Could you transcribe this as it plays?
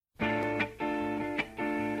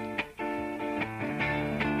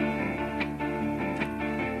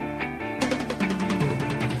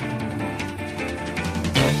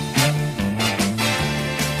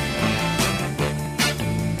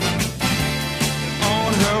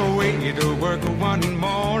bring you to work one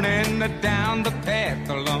morning down the path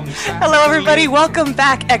along. Hello, everybody. Welcome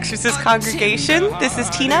back, Exorcist congregation. This is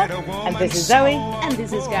Tina. And this is Zoe. And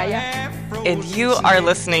this is Gaia. And you are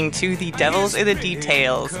listening to The Devil's in the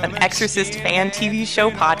Details, an Exorcist fan TV show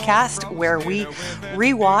podcast where we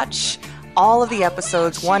rewatch all of the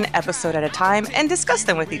episodes, one episode at a time, and discuss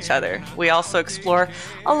them with each other. We also explore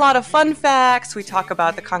a lot of fun facts. We talk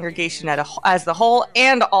about the congregation as the whole,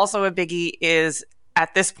 and also a biggie is,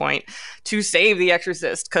 at this point, to save The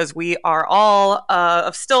Exorcist, because we are all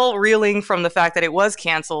still reeling from the fact that it was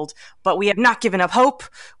canceled, but we have not given up hope.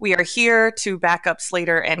 We are here to back up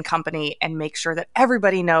Slater and company and make sure that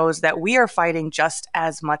everybody knows that we are fighting just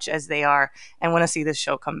as much as they are and want to see this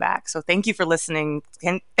show come back. So thank you for listening,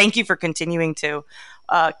 and thank you for continuing to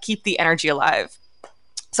keep the energy alive.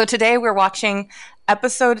 So today we're watching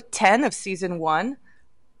episode 10 of season 1,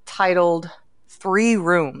 titled 3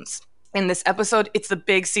 Rooms. In this episode, it's the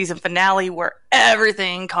big season finale where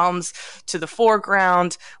everything comes to the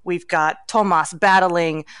foreground. We've got Tomas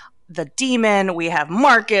battling the demon. We have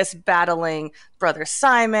Marcus battling Brother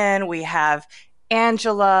Simon. We have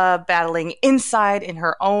Angela battling inside in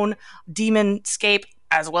her own demonscape,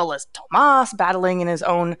 as well as Tomas battling in his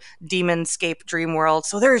own demonscape dream world.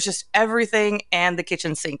 So there's just everything and the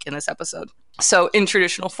kitchen sink in this episode. So in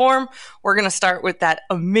traditional form, we're going to start with that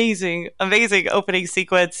amazing, amazing opening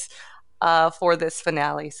sequence for this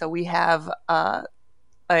finale. So we have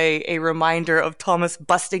a reminder of Thomas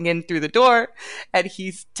busting in through the door, and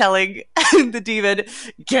he's telling the demon,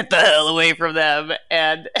 "Get the hell away from them."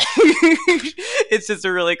 And it's just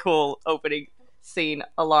a really cool opening scene,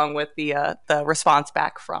 along with the response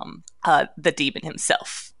back from the demon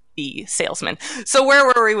himself, the salesman. So where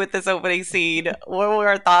were we with this opening scene? What were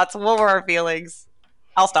our thoughts? What were our feelings?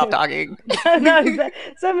 I'll stop talking. No,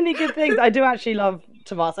 so many good things. I do actually love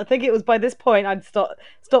Tomas. I think it was by this point I'd stop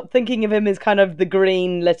thinking of him as kind of the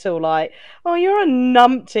green little, like, oh, you're a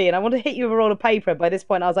numpty and I want to hit you with a roll of paper. By this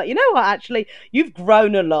point I was like, you know what, actually you've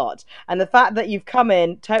grown a lot, and the fact that you've come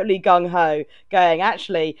in totally gung-ho going,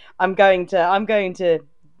 actually I'm going to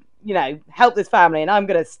you know, help this family and I'm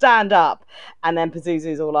going to stand up. And then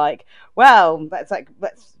Pazuzu's all like, well, let's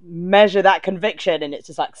measure that conviction. And it's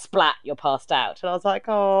just like, splat, you're passed out. And I was like,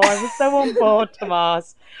 oh, I was so on board,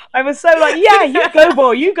 Tomas. I was so like, yeah, you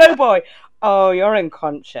go, boy. Oh, you're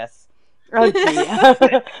unconscious. Oh,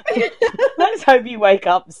 dear. Let's hope you wake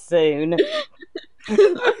up soon.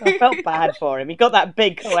 I felt bad for him. He got that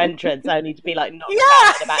big co-entrance only to be like, not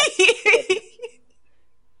bad about it.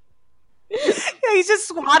 Yeah, he's just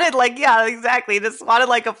swatted just swatted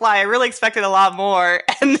like a fly. I really expected a lot more,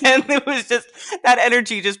 and then it was just that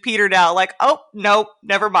energy just petered out. Like, oh nope,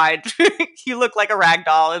 never mind. You look like a rag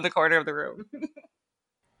doll in the corner of the room.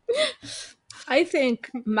 I think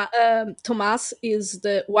Tomas is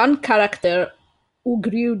the one character who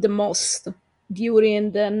grew the most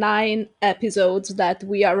during the 9 episodes that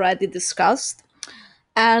we already discussed.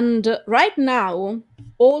 And right now,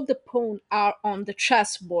 all the pawns are on the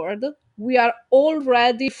chessboard. We are all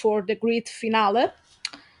ready for the great finale.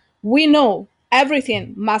 We know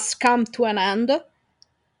everything must come to an end.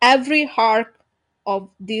 Every arc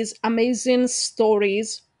of these amazing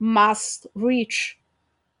stories must reach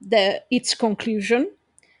its conclusion.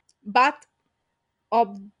 But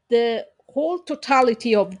of the whole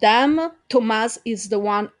totality of them, Tomas is the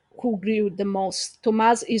one who grew the most.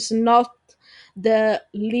 Tomas is not the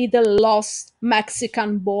little lost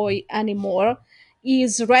Mexican boy anymore. He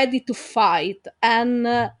is ready to fight,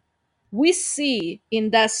 and we see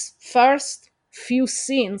in this first few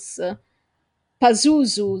scenes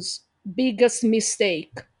Pazuzu's biggest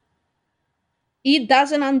mistake. He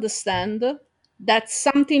doesn't understand that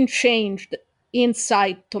something changed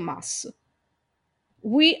inside Tomas.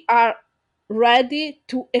 We are ready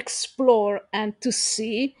to explore and to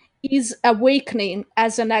see his awakening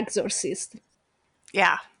as an exorcist.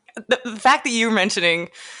 Yeah. The fact that you were mentioning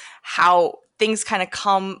how things kind of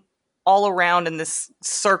come all around in this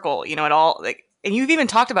circle, you know, it all, like, and you've even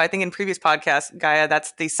talked about, I think in previous podcasts, Gaia,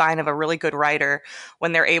 that's the sign of a really good writer,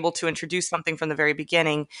 when they're able to introduce something from the very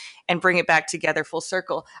beginning and bring it back together full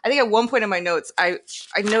circle. I think at one point in my notes, I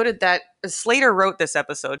noted that Slater wrote this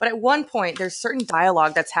episode, but at one point there's certain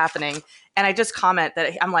dialogue that's happening, and I just comment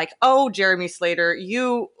that I'm like, oh, Jeremy Slater,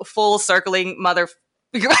 you full circling mother.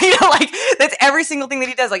 You know, like, that's every single thing that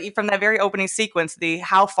he does. Like, from that very opening sequence, the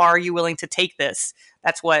how far are you willing to take this?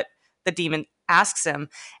 That's what the demon asks him.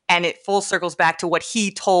 And it full circles back to what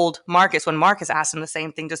he told Marcus when Marcus asked him the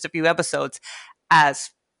same thing just a few episodes. As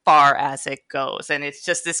far as it goes. And it's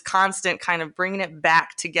just this constant kind of bringing it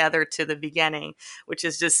back together to the beginning, which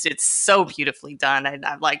is just, it's so beautifully done. And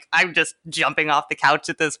I'm just jumping off the couch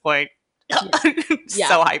at this point.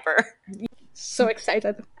 So hyper. So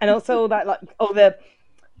excited. And also all that, like, all the,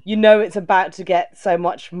 you know, it's about to get so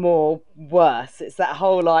much more worse. It's that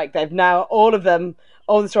whole, like, they've now, all of them,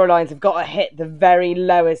 all the storylines have got to hit the very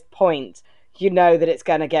lowest point. You know that it's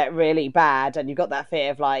going to get really bad, and you've got that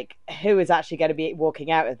fear of, like, who is actually going to be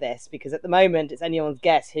walking out of this? Because at the moment, it's anyone's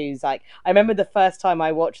guess who's, like, I remember the first time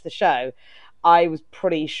I watched the show, I was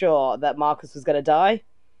pretty sure that Marcus was going to die,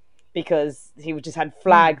 because he just had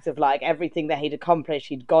flags of, like, everything that he'd accomplished,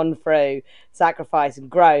 he'd gone through, sacrificed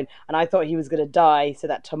and grown, and I thought he was going to die so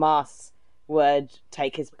that Tomas would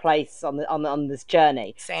take his place on this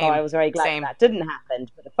journey. So I was very glad that didn't happen.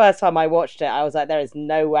 But the first time I watched it, I was like, there is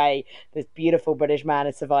no way this beautiful British man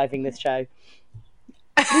is surviving this show.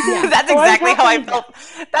 That's exactly how I felt.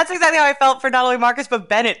 That's exactly how I felt for not only Marcus but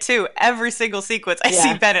Bennett too. Every single sequence I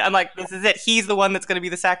see Bennett, I'm like, this is it. He's the one that's going to be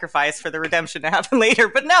the sacrifice for the redemption to happen later.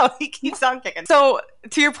 But no, he keeps on kicking. So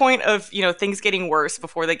to your point of, you know, things getting worse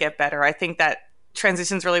before they get better, I think that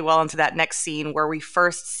transitions really well into that next scene where we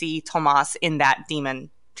first see Tomas in that demon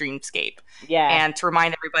dreamscape. Yeah. And to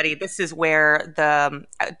remind everybody, this is where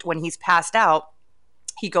when he's passed out,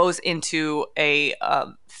 he goes into a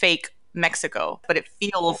fake Mexico, but it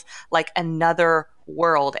feels like another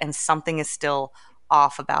world and something is still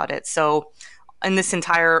off about it. So in this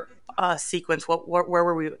entire sequence, where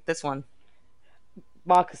were we with this one?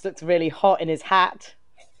 Marcus looks really hot in his hat.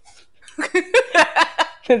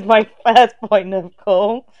 Is my first point of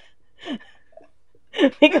call.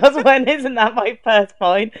 Because when isn't that my first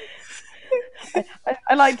point?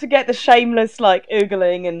 I like to get the shameless, like,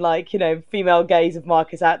 oogling and, like, you know, female gaze of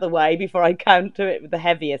Marcus out the way before I counter it with the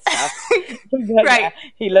heavier stuff. Right. Yeah,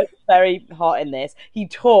 he looks very hot in this. He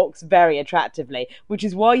talks very attractively, which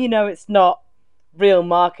is why you know it's not real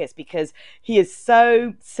Marcus, because he is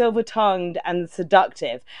so silver-tongued and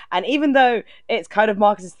seductive. And even though it's kind of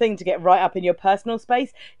Marcus's thing to get right up in your personal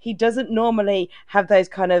space, he doesn't normally have those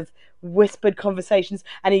kind of whispered conversations,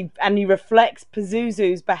 and he reflects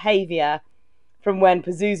Pazuzu's behavior from when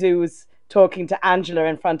Pazuzu was talking to Angela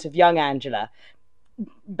in front of young Angela.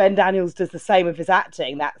 Ben Daniels does the same with his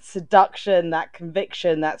acting, that seduction, that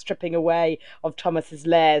conviction, that stripping away of Thomas's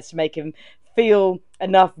layers to make him feel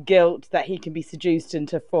enough guilt that he can be seduced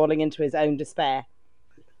into falling into his own despair.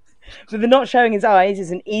 But the not showing his eyes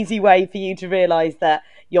is an easy way for you to realise that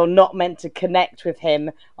you're not meant to connect with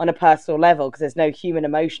him on a personal level, because there's no human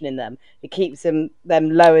emotion in them. It keeps them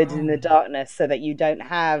lowered in the darkness so that you don't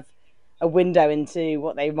have a window into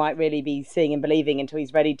what they might really be seeing and believing until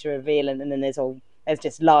he's ready to reveal, and then there's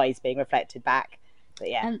just lies being reflected back. But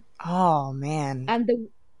yeah. Oh man.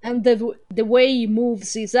 And the way he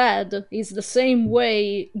moves his head is the same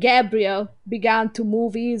way Gabriel began to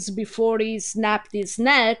move his before he snapped his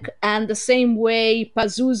neck, and the same way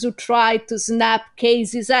Pazuzu tried to snap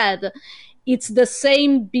Casey's head. It's the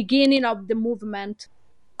same beginning of the movement.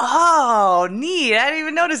 Oh, neat. I didn't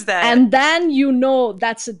even notice that. And then you know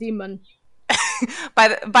that's a demon.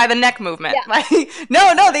 by the neck movement. Yeah.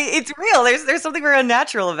 It's real. There's something very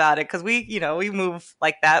unnatural about it, because we move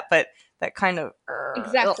like that, but that kind of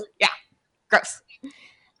exactly. Yeah, gross.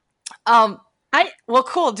 Well,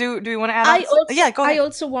 cool. Do we want to add on? Go ahead. I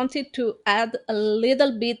also wanted to add a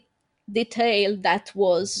little bit detail that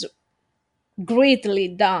was greatly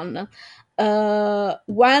done.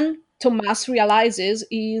 When Tomas realizes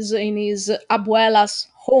he's in his abuela's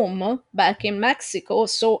home back in Mexico,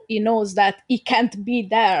 so he knows that he can't be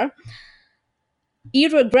there, he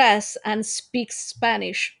regrets and speaks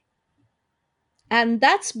Spanish. And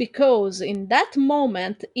that's because in that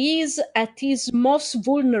moment, he's at his most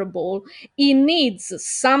vulnerable. He needs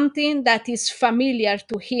something that is familiar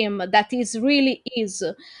to him, that is really is.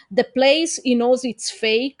 The place, he knows it's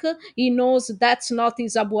fake. He knows that's not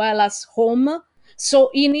his abuela's home. So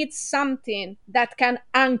he needs something that can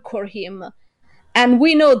anchor him. And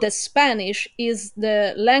we know that Spanish is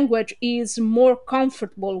the language he is more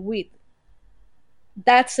comfortable with.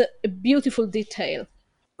 That's a beautiful detail.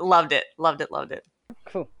 Loved it.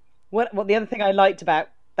 Cool. What the other thing I liked about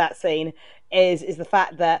that scene is the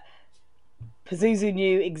fact that Pazuzu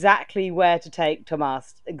knew exactly where to take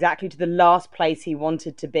Tomas, exactly to the last place he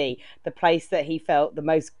wanted to be, the place that he felt the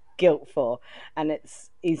most guilt for, and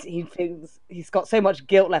he's got so much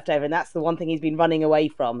guilt left over, and that's the one thing he's been running away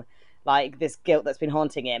from, like this guilt that's been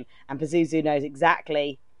haunting him. And Pazuzu knows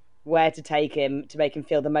exactly where to take him to make him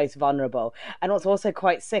feel the most vulnerable. And what's also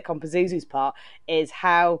quite sick on Pazuzu's part is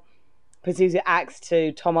how Pazuzu acts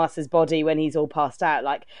to Tomas's body when he's all passed out,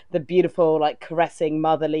 like the beautiful, like caressing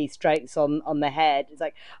motherly strokes on the head. It's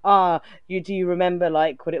like, do you remember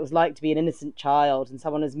like what it was like to be an innocent child and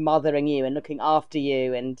someone is mothering you and looking after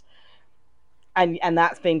you, and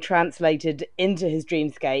that's being translated into his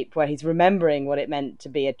dreamscape where he's remembering what it meant to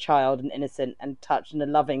be a child and innocent and touched in a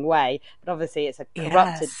loving way. But obviously it's a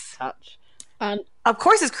corrupted touch. And of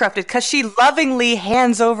course it's corrupted because she lovingly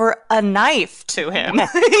hands over a knife to him.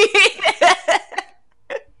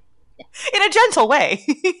 In a gentle way.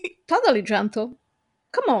 totally gentle.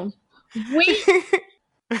 Come on.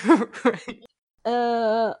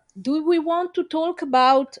 Do we want to talk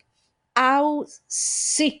about how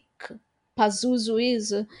sick Pazuzu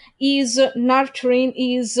is? Is nurturing,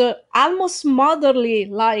 is almost motherly,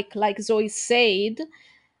 like Zoe said,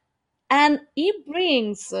 and he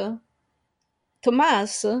brings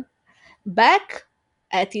Tomas back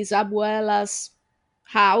at his abuela's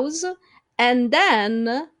house, and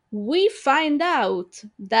then we find out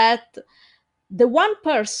that the one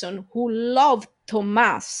person who loved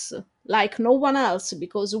Tomas like no one else,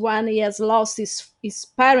 because when he has lost his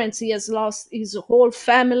parents, he has lost his whole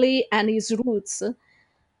family and his roots,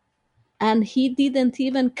 and he didn't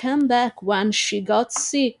even come back when she got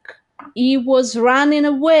sick. He was running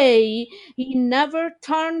away. He never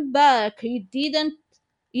turned back.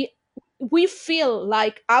 We feel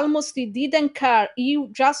like almost he didn't care. He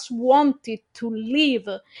just wanted to leave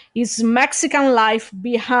his Mexican life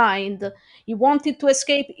behind. He wanted to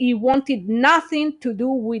escape. He wanted nothing to do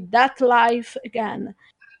with that life again.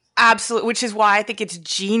 Absolutely, which is why I think it's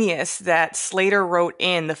genius that Slater wrote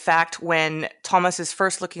in the fact when Thomas is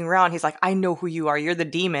first looking around, he's like, I know who you are. You're the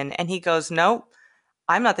demon. And he goes, no,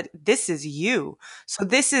 I'm not this is you. So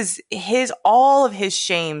this is all of his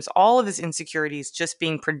shames, all of his insecurities just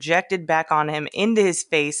being projected back on him into his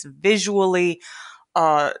face visually,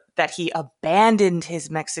 that he abandoned his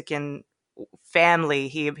Mexican family.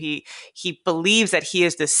 He believes that he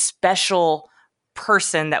is this special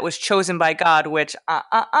person that was chosen by God, which,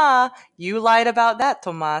 you lied about that,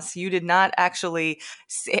 Tomas. You did not actually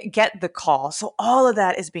get the call. So all of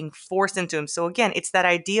that is being forced into him. So again, it's that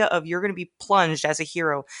idea of you're going to be plunged as a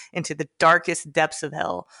hero into the darkest depths of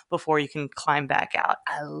hell before you can climb back out.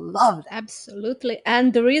 I love that. Absolutely.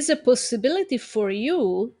 And there is a possibility for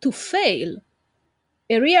you to fail.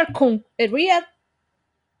 A real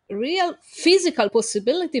physical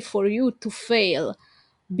possibility for you to fail,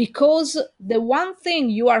 because the one thing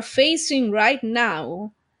you are facing right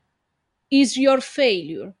now is your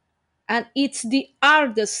failure, and it's the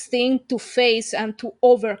hardest thing to face and to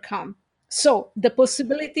overcome. So the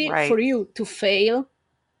possibility for you to fail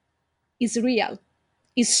is real,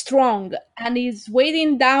 is strong, and is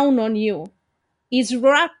weighing down on you, it's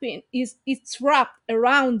wrapped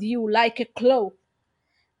around you like a cloak,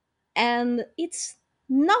 and it's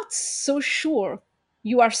not so sure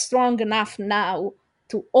you are strong enough now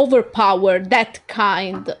to overpower that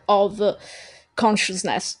kind of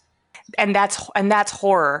consciousness. And that's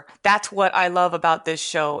horror. That's what I love about this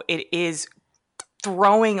show. It is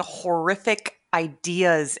throwing horrific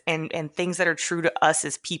ideas and things that are true to us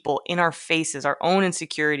as people in our faces, our own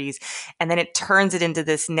insecurities, and then it turns it into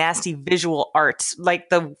this nasty visual art, like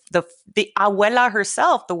the abuela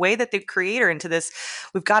herself, the way that they create her into this.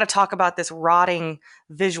 We've got to talk about this rotting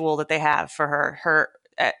visual that they have for her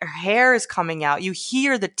hair is coming out. You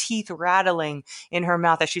hear the teeth rattling in her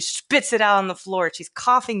mouth as she spits it out on the floor. She's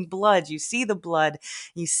coughing blood. You see the blood.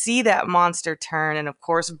 You see that monster turn. And of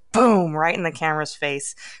course, boom, right in the camera's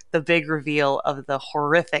face, the big reveal of the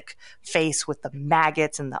horrific face with the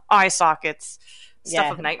maggots and the eye sockets.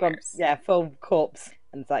 Stuff of nightmares. Full corpse.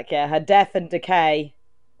 And it's like, her death and decay,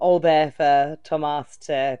 all there for Tomas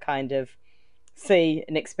to kind of see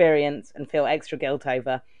and experience and feel extra guilt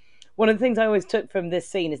over. One of the things I always took from this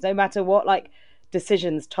scene is no matter what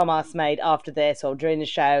decisions Tomas made after this or during the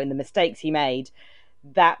show and the mistakes he made,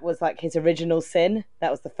 that was his original sin. That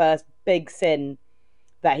was the first big sin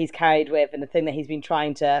that he's carried with and the thing that he's been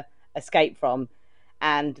trying to escape from.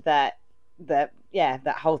 And that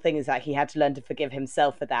whole thing is that he had to learn to forgive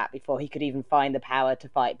himself for that before he could even find the power to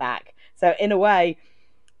fight back. So in a way,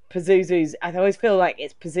 I always feel like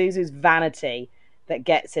it's Pazuzu's vanity that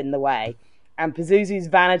gets in the way. And Pazuzu's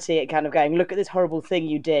vanity at kind of going, look at this horrible thing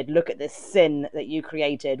you did, look at this sin that you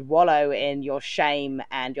created, wallow in your shame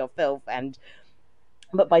and your filth.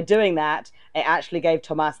 But by doing that, it actually gave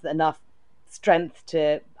Tomas enough strength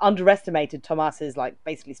to, underestimated Tomas's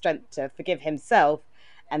basically strength to forgive himself,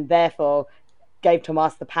 and therefore gave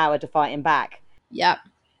Tomas the power to fight him back. Yeah,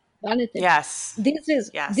 vanity. Yes.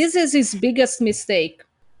 This is his biggest mistake,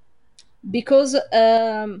 because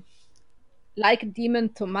like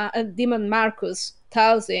Demon Marcus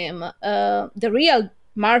tells him, the real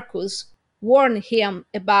Marcus warned him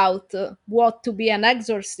about what to be an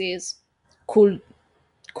exorcist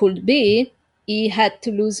could be. He had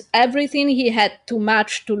to lose everything. He had too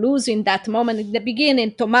much to lose in that moment. In the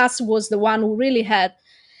beginning, Thomas was the one who really had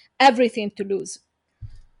everything to lose.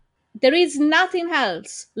 There is nothing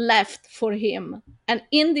else left for him. And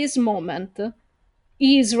in this moment,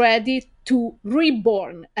 he is ready to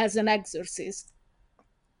reborn as an exorcist.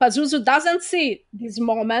 Pazuzu doesn't see this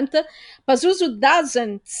moment. Pazuzu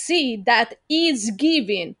doesn't see that he is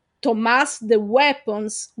giving Thomas the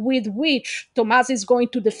weapons with which Thomas is going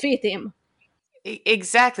to defeat him.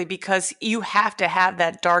 Exactly, because you have to have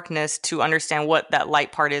that darkness to understand what that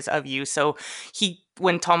light part is of you. So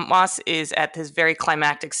when Tomas is at his very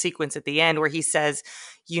climactic sequence at the end where he says,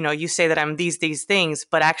 you say that I'm these things,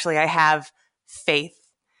 but actually I have faith,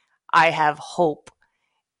 I have hope,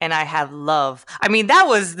 and I have love. I mean, that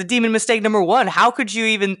was the demon mistake number one. How could you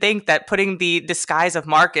even think that putting the disguise of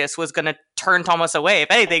Marcus was going to turn Thomas away? If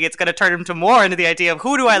anything, it's going to turn him to more into the idea of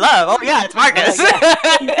who do I love? Oh yeah, it's Marcus.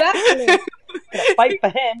 Exactly. Fight for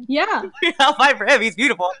him. Yeah. I'll fight for him. He's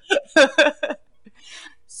beautiful.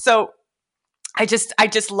 So I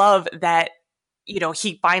just love that,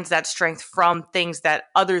 he finds that strength from things that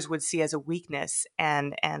others would see as a weakness.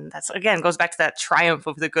 And that's, again, goes back to that triumph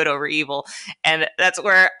of the good over evil. And that's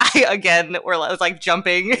where I was like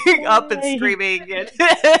jumping up and screaming. And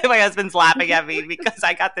my husband's laughing at me because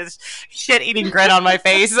I got this shit-eating grin on my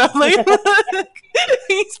face. I'm like, look,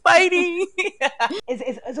 he's fighting.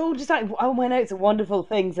 It's all just like, oh, my notes are wonderful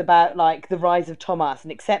things about like the rise of Thomas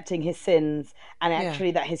and accepting his sins, and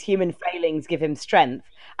actually that his human failings give him strength.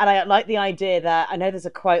 And I like the idea that, I know there's a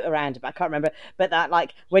quote around it, but I can't remember, but that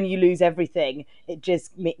like when you lose everything, it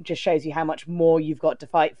just shows you how much more you've got to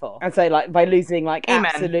fight for. And so like by losing like Amen.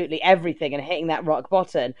 Absolutely everything and hitting that rock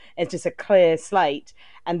bottom, it's just a clear slate,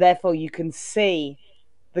 and therefore you can see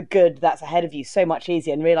the good that's ahead of you so much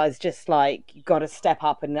easier and realize just like you've got to step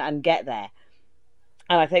up and get there.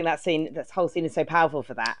 And I think that whole scene is so powerful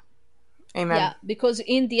for that. Amen. Yeah, because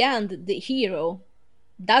in the end, the hero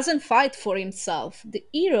doesn't fight for himself. The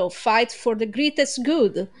hero fights for the greatest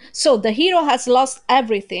good. So the hero has lost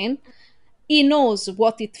everything. He knows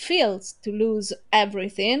what it feels to lose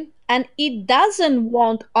everything, and he doesn't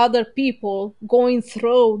want other people going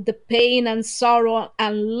through the pain and sorrow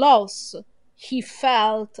and loss he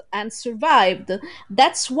felt and survived.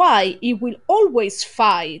 That's why he will always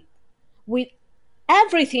fight with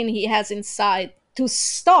everything he has inside to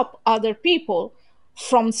stop other people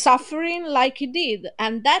from suffering like he did.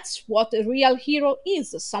 And that's what a real hero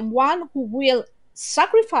is, someone who will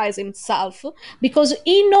sacrifice himself because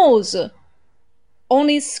he knows on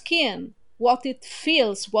his skin what it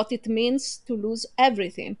feels, what it means to lose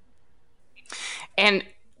everything. And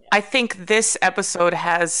I think this episode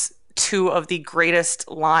has two of the greatest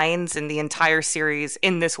lines in the entire series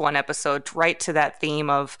in this one episode, right to that theme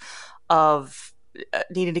of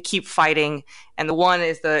needing to keep fighting. And the one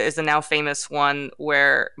is the now famous one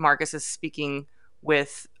where Marcus is speaking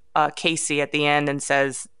with Casey at the end and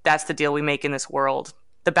says, "That's the deal we make in this world.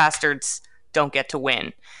 The bastards don't get to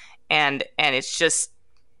win." And it's just,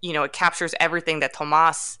 it captures everything that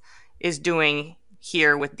Tomas is doing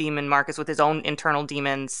here with Demon Marcus, with his own internal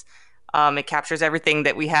demons. It captures everything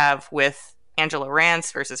that we have with Angela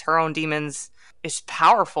Rance versus her own demons. It's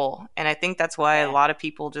powerful. And I think that's why a lot of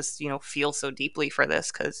people just, feel so deeply for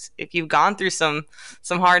this. Because if you've gone through some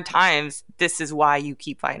hard times, this is why you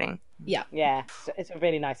keep fighting. Yeah. Yeah. It's a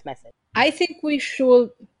really nice message. I think we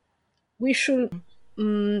should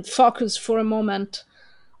focus for a moment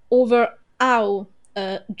over how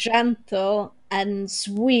gentle and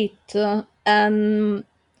sweet and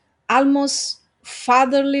almost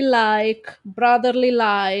fatherly-like,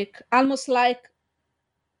 brotherly-like, almost like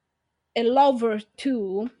a lover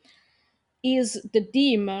too, is the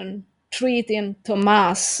demon treating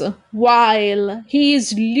Thomas while he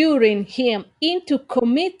is luring him into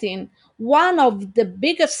committing one of the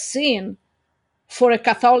biggest sin for a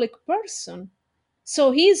Catholic person.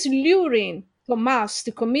 So he's luring Thomas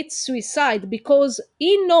to commit suicide because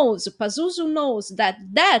Pazuzu knows that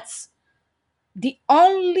that's the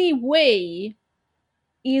only way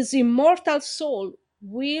his immortal soul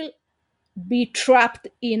will be trapped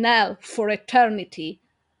in hell for eternity,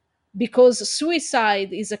 because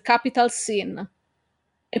suicide is a capital sin.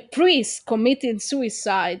 A priest committing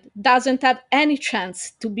suicide doesn't have any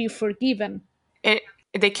chance to be forgiven.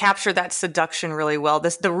 They capture that seduction really well.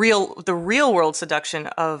 The real world seduction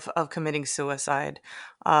of committing suicide,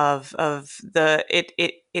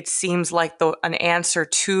 it seems like an answer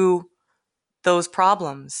to those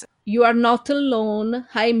problems. You are not alone.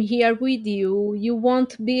 I'm here with you. You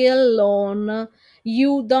won't be alone.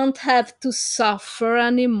 You don't have to suffer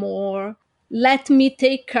anymore. Let me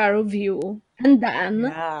take care of you. And then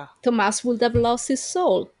Yeah. Thomas would have lost his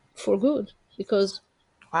soul for good because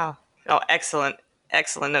Wow. Oh, excellent.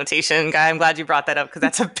 Excellent notation, Guy. I'm glad you brought that up because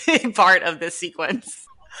that's a big part of this sequence.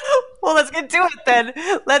 Well, let's get to it then.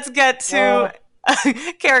 Let's get to a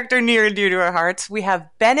character near and dear to our hearts. We have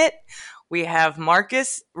Bennett, we have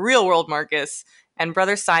Marcus, real world Marcus, and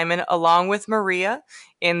Brother Simon, along with Maria,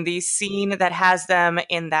 in the scene that has them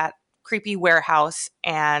in that creepy warehouse.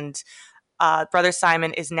 And Brother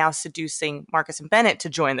Simon is now seducing Marcus and Bennett to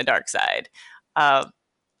join the dark side.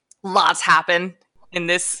 Lots happen in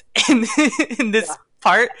this in this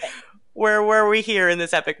part. Where were we here in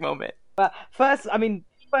this epic moment? But first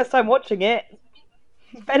time watching it,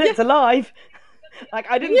 Bennett's alive. Like,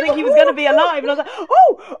 I didn't think he was going to be alive, and I was like,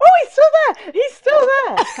 oh, he's still there. He's still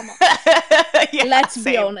there. come on. Yeah, Let's be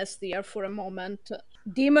same. honest here for a moment.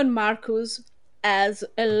 Demon Marcus has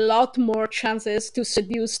a lot more chances to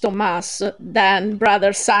seduce Thomas than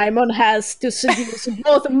Brother Simon has to seduce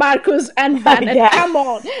both Marcus and Bennett. Yeah. Come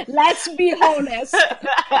on, let's be honest.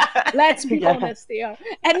 Let's be honest here.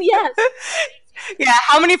 And yes, Yeah,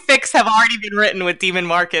 how many fics have already been written with Demon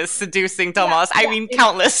Marcus seducing Tomas? I mean,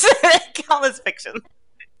 countless. Countless fiction.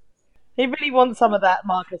 He really wants some of that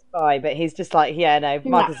Marcus pie, but he's just like, yeah, no,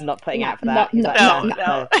 Marcus is not putting out for that. He's like,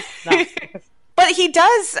 no. But he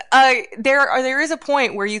does. There is a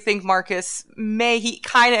point where you think Marcus he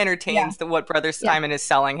kind of entertains what Brother Simon is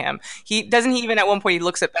selling him. He doesn't. He even at one point he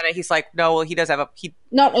looks at Bennett. He's like, no, well, he does have he's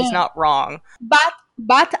not wrong.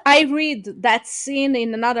 But I read that scene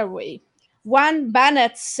in another way. When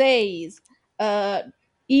Bennett says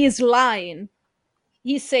he's lying,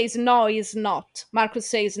 he says no, he's not. Marcus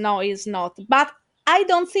says no, he's not. But I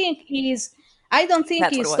don't think he's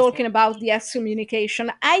talking about the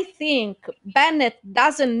excommunication. I think Bennett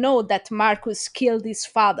doesn't know that Marcus killed his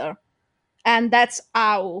father. And that's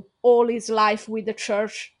how all his life with the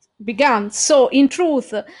church began. So in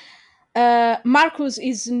truth, Marcus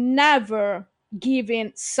is never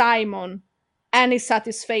giving Simon any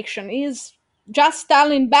satisfaction. He's just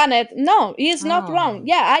telling Bennett, no, he's not wrong.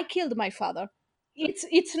 Yeah, I killed my father.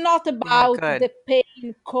 It's not about the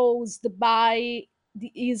pain caused by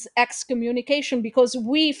his excommunication, because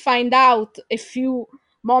we find out a few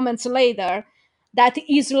moments later that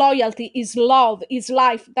his loyalty, his love, his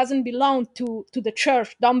life doesn't belong to the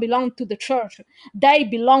church, don't belong to the church. They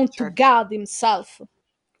belong to God himself.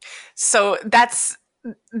 So that's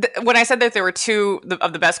when I said that there were two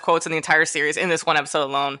of the best quotes in the entire series in this one episode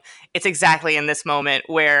alone. It's exactly in this moment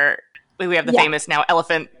where we have the famous now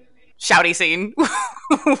elephant shouty scene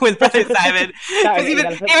with Brother Simon. Because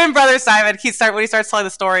even Brother Simon, when he starts telling the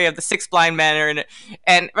story of the 6 blind men,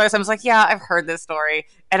 and Brother Simon's like, yeah, I've heard this story.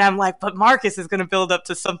 And I'm like, but Marcus is going to build up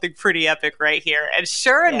to something pretty epic right here. And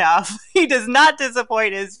sure enough, he does not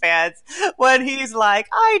disappoint his fans when he's like,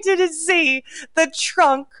 I didn't see the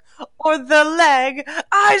trunk or the leg.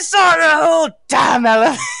 I saw the whole damn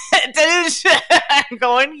elephant. I'm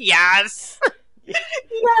going, yes.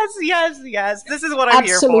 Yes. This is what I'm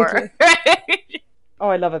here for. Oh,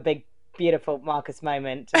 I love a big, beautiful Marcus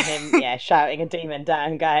moment. And him, shouting a demon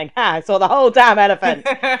down, going, I saw the whole damn elephant.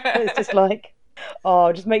 It's just like,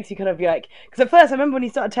 it just makes you kind of be like, because at first I remember when he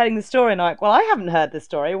started telling the story, and I'm like, well, I haven't heard this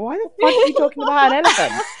story. Why the fuck are you talking about an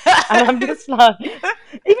elephant? And I'm just like,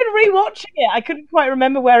 even rewatching it, I couldn't quite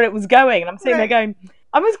remember where it was going. And I'm sitting there going,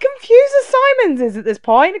 I'm as confused as Simons is at this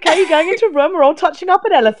point. Okay, you're going into a room, we're all touching up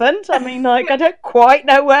an elephant. I mean, like, I don't quite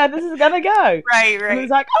know where this is going to go. Right. And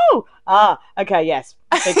it's like, okay, yes.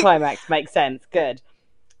 Big climax, makes sense. Good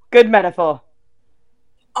metaphor.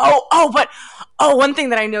 But one thing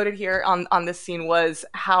that I noted here on this scene was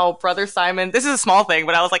how Brother Simon, this is a small thing,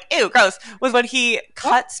 but I was like, ew, gross, was when he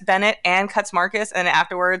cuts Bennett and cuts Marcus, and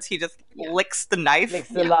afterwards he just licks the knife. Licks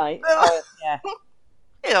the knife.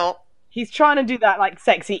 Ew. He's trying to do that like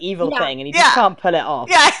sexy evil thing, and he just can't pull it off.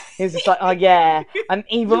 Yeah. He's just like, oh yeah, I'm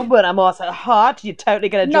evil, but I'm also hot. You're totally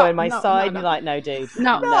going to join my side. And you're like, no, dude.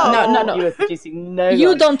 No. You are producing no.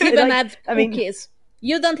 You don't even have cookies.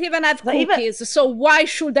 You don't even have cookies. So why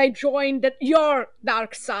should I join your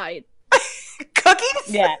dark side? Cookies?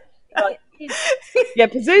 Yeah.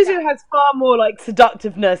 Pazuzu has far more like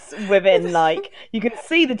seductiveness within, like, you can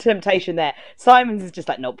see the temptation there. Simon's is just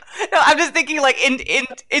like, nope. No, I'm just thinking like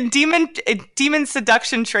in demon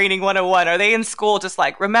seduction training 101, are they in school just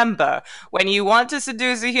like, remember, when you want to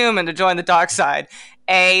seduce a human to join the dark side,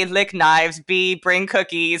 A, lick knives, B, bring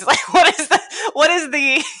cookies. Like, what is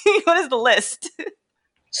the list?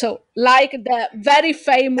 So, like the very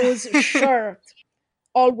famous shirt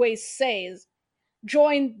always says,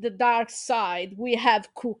 join the dark side, we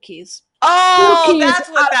have cookies. Oh, Cookies that's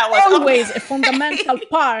what are that was. always Okay. a fundamental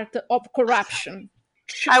part of corruption.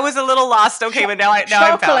 I was a little lost. Okay, but now I'm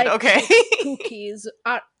found. Chocolate Okay. cookies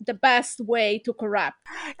are the best way to corrupt.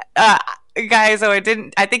 Guys, I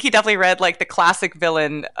think he definitely read like the classic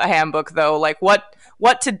villain handbook though, like what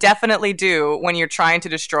to definitely do when you're trying to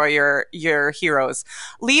destroy your heroes.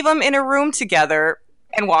 Leave them in a room together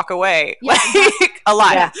and walk away. Yeah, like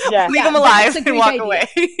alive. Yeah. Leave them alive that's a and great walk idea. away.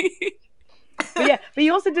 But he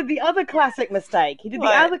also did the other classic mistake. He did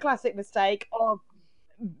What? the other classic mistake of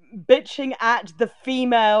bitching at the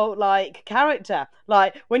female like character.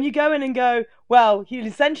 Like when you go in and go, well, he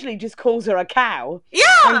essentially just calls her a cow. Yeah.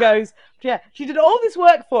 And goes, yeah, she did all this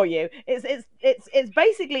work for you. It's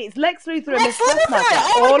basically it's Lex Luthor and Miss Taskmaster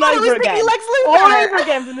Oh all my God, I was over again. thinking Lex Luthor. All over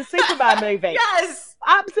again from the Superman movie. Yes.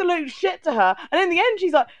 Absolute shit to her. And in the end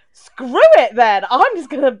she's like, screw it then. I'm just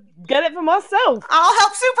gonna get it for myself. I'll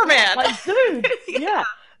help Superman. Like, dude, yeah.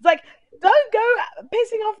 It's like, don't go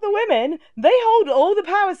pissing off the women. They hold all the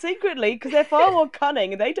power secretly because they're far more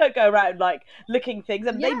cunning and they don't go around like licking things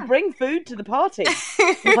and they bring food to the party.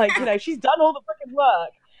 Like, she's done all the fucking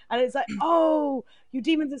work. And it's like, oh, you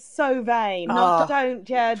demons are so vain. Don't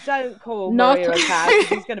call Maria a cow.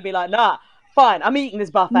 She's going to be like, nah, fine, I'm eating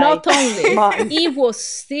this buffet. Not only, he was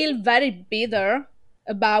still very bitter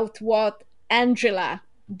about what Angela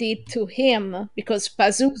did to him because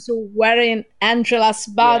Pazuzu wearing Angela's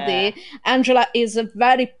body. Yeah. Angela is a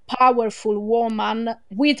very powerful woman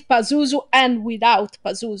with Pazuzu and without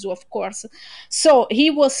Pazuzu, of course. So he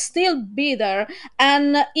was still bitter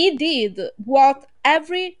and he did what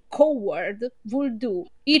every coward would do.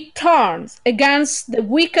 He turns against the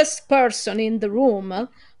weakest person in the room,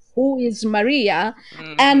 who is Maria,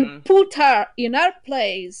 and put her in her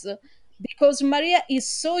place. Because Maria is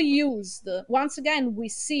so used, once again, we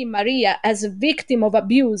see Maria as a victim of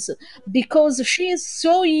abuse because she is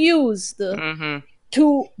so used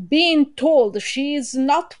to being told she is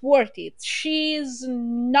not worth it, she is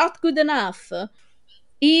not good enough.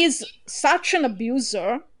 He is such an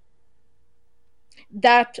abuser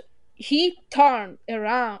that he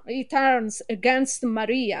turns against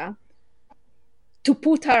Maria to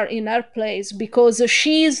put her in her place because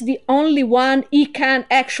she is the only one he can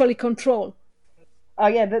actually control. Oh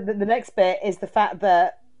yeah, the next bit is the fact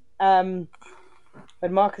that when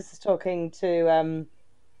Marcus is talking to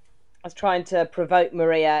was trying to provoke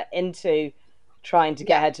Maria into trying to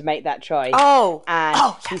get her to make that choice.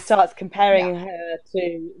 He starts comparing her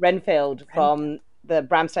to Renfield from the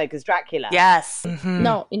Bram Stoker's Dracula. Yes.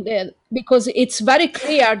 No, indeed, because it's very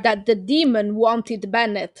clear that the demon wanted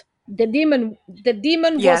Bennett. The demon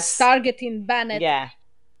was targeting Bennett. Yeah.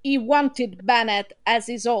 He wanted Bennett as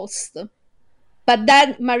his host. But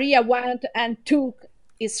then Maria went and took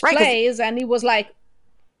his place and he was like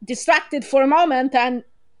distracted for a moment and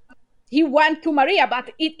he went to Maria.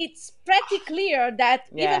 But it's pretty clear that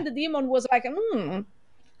even the demon was like, am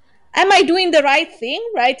I doing the right thing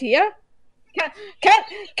right here? Can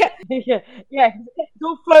yeah, it's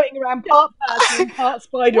all floating around, part person, part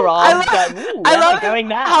spider arm. I love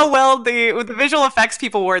how well the visual effects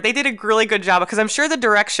people were. They did a really good job because I'm sure the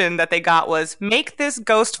direction that they got was make this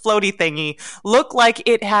ghost floaty thingy look like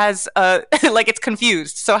it has like it's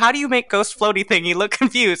confused. So how do you make ghost floaty thingy look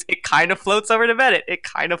confused? It kind of floats over to Bennett. It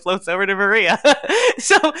kind of floats over to Maria.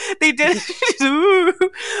 So they did.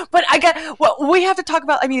 But I get we have to talk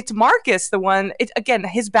about. I mean, it's Marcus, the one. Again,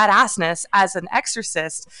 his badassness as an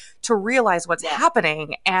exorcist to realize what's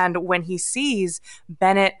happening. And when he sees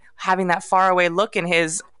Bennett having that faraway look in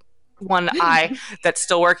his one eye that's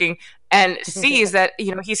still working and sees that,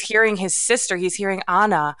 he's hearing his sister, he's hearing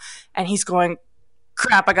Anna, and he's going,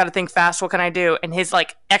 crap, I got to think fast. What can I do? And his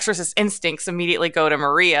exorcist instincts immediately go to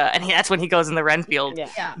Maria. And that's when he goes in the Renfield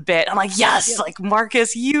bit. I'm like, yes, like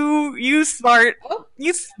Marcus, you smart,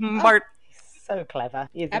 you smart. So clever.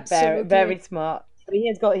 He's Absolutely. very, very smart. But he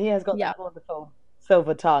has got that wonderful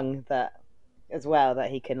silver tongue that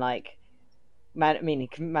he can he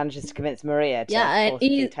manages to convince Maria to and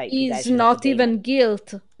he's not even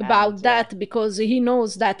guilt about that because he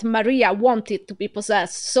knows that Maria wanted to be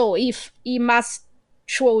possessed. So if he must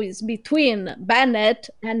choose between Bennett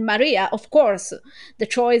and Maria, of course the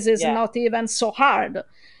choice is not even so hard.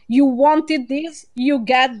 You wanted this, you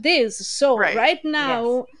get this. So right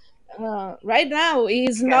now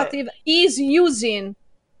he's not even, he's using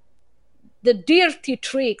the dirty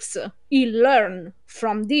tricks he learned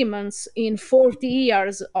from demons in 40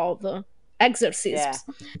 years of exorcisms.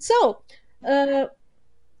 So, do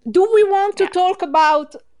we want to talk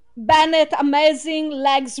about Bennett amazing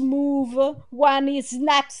legs move when he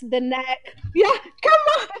snaps the neck. Yeah, come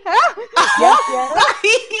on. Yeah,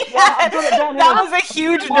 yeah. I've got it down here. That was a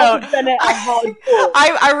huge note. Bennett are hardcore.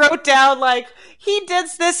 I wrote down like he did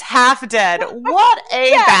this half dead. What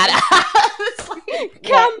a badass!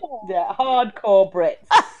 Come on. Yeah, hardcore Brits.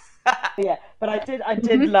 Yeah, but I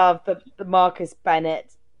did love the Marcus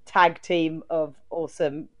Bennett tag team of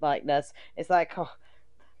awesome likeness. It's like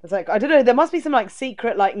I don't know. There must be some like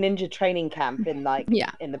secret like ninja training camp in like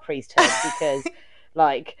in the priesthood because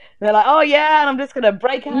like they're like, oh yeah, and I'm just gonna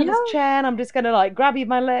break out of this chair and I'm just gonna like grab you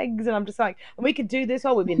by my legs and I'm just like, and we can do this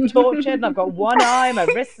while we've been tortured and I've got one eye, my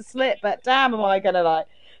wrists are slit, but damn, am I gonna like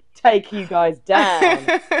take you guys down?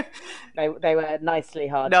 They were nicely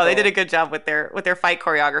hard. No, they did a good job with their fight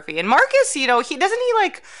choreography. And Marcus, he doesn't he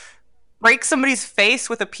like break somebody's face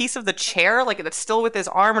with a piece of the chair, like that's still with his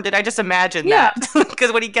arm, or did I just imagine that?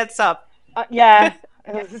 Because when he gets up, yeah,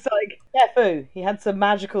 it was just like Kefu. He had some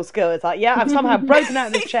magical skill. It's like, yeah, I've somehow broken out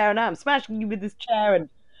of this chair, and now I'm smashing you with this chair, and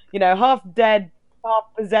half dead, half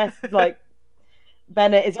possessed. Like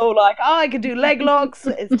Bennett is all like, oh, I can do leg locks.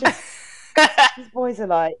 It's just these boys are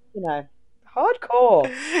like, hardcore.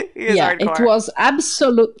 Hardcore.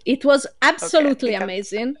 It was absolutely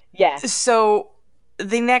amazing. Yeah. So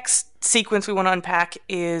the next sequence we want to unpack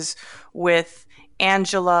is with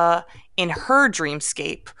Angela in her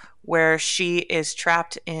dreamscape, where she is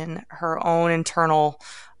trapped in her own internal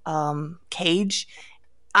cage.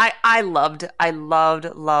 I loved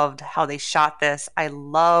how they shot this. I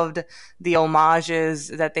loved the homages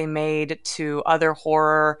that they made to other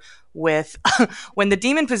horror with when the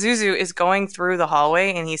demon Pazuzu is going through the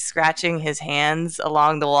hallway and he's scratching his hands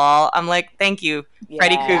along the wall. I'm like, thank you,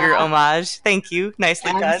 Freddy Krueger homage. Thank you.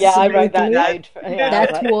 Nicely done. Yeah, I wrote that note.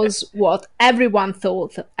 That was what everyone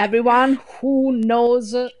thought. Everyone who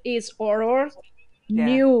knows is horror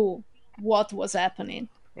knew what was happening.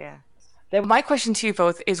 Yeah. My question to you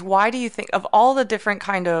both is, why do you think, of all the different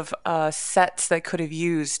kind of sets they could have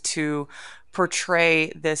used to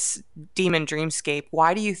portray this demon dreamscape,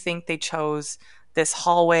 why do you think they chose this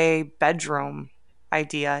hallway bedroom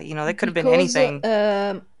idea? That could have been anything.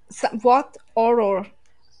 What horror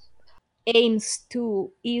aims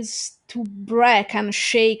to is to break and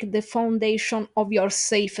shake the foundation of your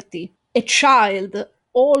safety. A child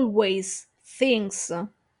always thinks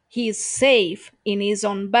he is safe in his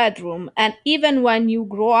own bedroom, and even when you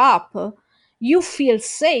grow up, you feel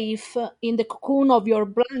safe in the cocoon of your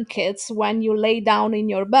blankets when you lay down in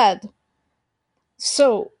your bed.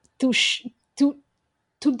 So to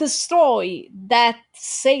destroy that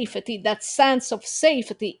safety, that sense of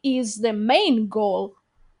safety, is the main goal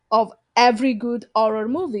of every good horror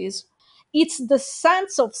movies. It's the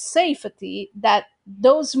sense of safety that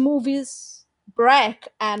those movies break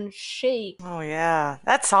and shake. Oh yeah,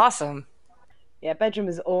 that's awesome. Yeah, bedroom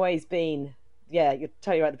has always been. Yeah, you're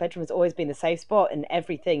totally right. The bedroom has always been the safe spot in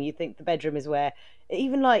everything. You think the bedroom is where,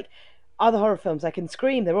 even like other horror films, like in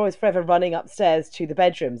Scream, they're always forever running upstairs to the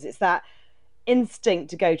bedrooms. It's that instinct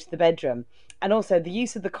to go to the bedroom. And also the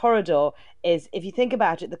use of the corridor is, if you think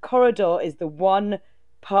about it, the corridor is the one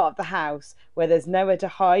part of the house where there's nowhere to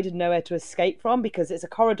hide and nowhere to escape from, because it's a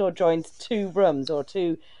corridor joined two rooms or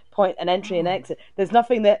two point an entry and exit. There's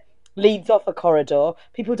nothing that leads off a corridor.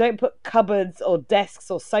 People don't put cupboards or desks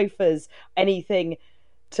or sofas, anything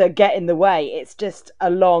to get in the way. It's just a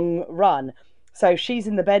long run. So she's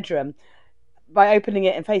in the bedroom. By opening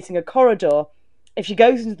it and facing a corridor, if she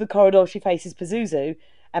goes into the corridor, she faces Pazuzu,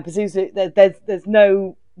 and Pazuzu, there's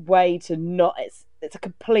no way to not. It's a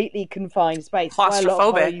completely confined space. Claustrophobic. Why a lot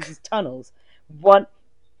of horror uses tunnels.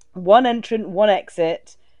 One entrant, one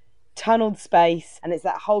exit, tunneled space, and it's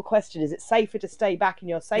that whole question: is it safer to stay back in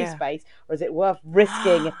your safe space, or is it worth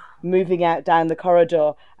risking moving out down the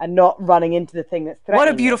corridor and not running into the thing that's threatening?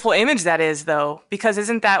 What a beautiful image that is, though, because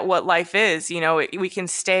isn't that what life is? We can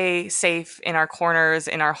stay safe in our corners,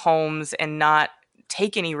 in our homes, and not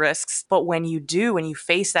take any risks. But when you do, when you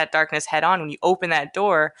face that darkness head on, when you open that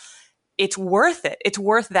door, it's worth it. It's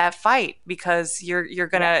worth that fight, because you're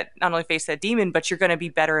gonna not only face that demon, but you're gonna be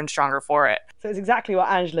better and stronger for it. So it's exactly what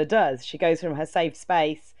Angela does. She goes from her safe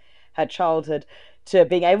space, her childhood, to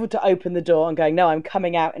being able to open the door and going, no, I'm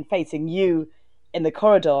coming out and facing you in the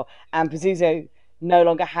corridor. And Pazuzu no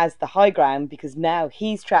longer has the high ground, because now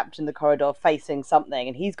he's trapped in the corridor facing something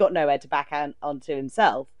and he's got nowhere to back out onto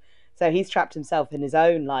himself. So he's trapped himself in his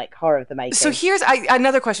own like horror of the making. So here's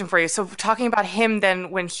another question for you. So talking about him, then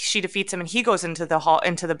when she defeats him and he goes into the hall,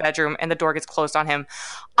 into the bedroom, and the door gets closed on him,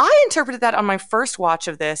 I interpreted that on my first watch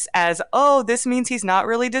of this as, oh, this means he's not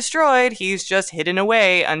really destroyed. He's just hidden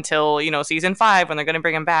away until, you know, season 5 when they're going to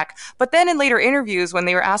bring him back. But then in later interviews, when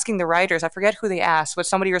they were asking the writers, I forget who they asked, but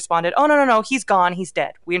somebody responded, oh, no, he's gone. He's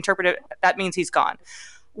dead. We interpreted that means he's gone.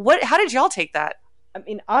 How did y'all take that? I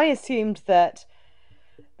mean, I assumed that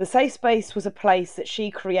the safe space was a place that she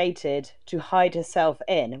created to hide herself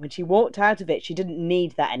in. And when she walked out of it, she didn't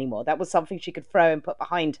need that anymore. That was something she could throw and put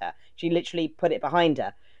behind her. She literally put it behind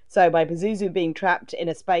her. So by Pazuzu being trapped in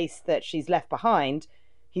a space that she's left behind,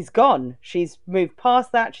 he's gone. She's moved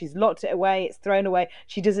past that. She's locked it away. It's thrown away.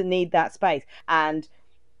 She doesn't need that space. And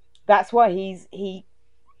that's why he's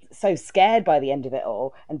so scared by the end of it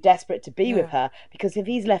all and desperate to be with her, because if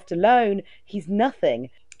he's left alone, he's nothing.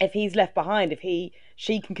 If he's left behind,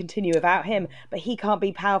 she can continue without him, but he can't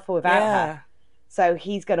be powerful without her. So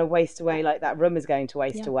he's going to waste away like that room is going to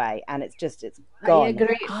waste away, and it's gone. I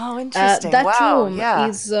agree. Oh, interesting. That Wow. room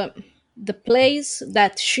is the place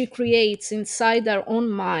that she creates inside her own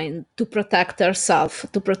mind to protect herself,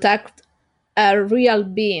 to protect her real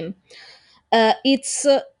being. It's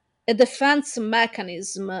a defense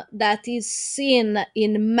mechanism that is seen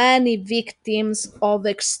in many victims of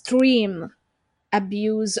extreme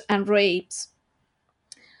abuse and rapes.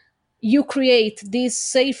 You create this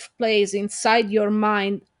safe place inside your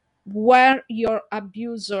mind where your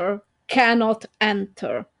abuser cannot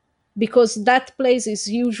enter, because that place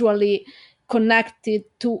is usually connected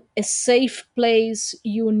to a safe place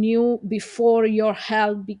you knew before your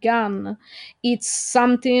hell began. It's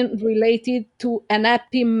something related to an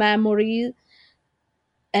happy memory,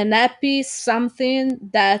 an happy something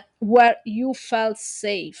that where you felt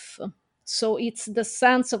safe. So it's the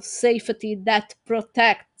sense of safety that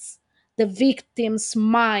protects the victim's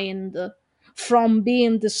mind from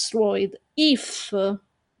being destroyed. If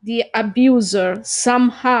the abuser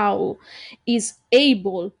somehow is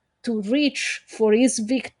able to reach for his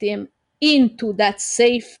victim into that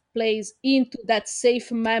safe place, into that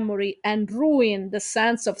safe memory, and ruin the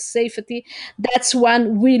sense of safety, that's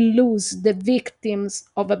when we lose the victims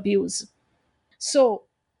of abuse. So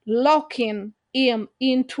locking him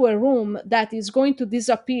into a room that is going to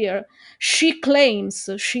disappear, she claims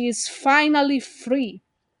she is finally free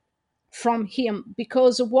from him,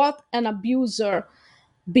 because what an abuser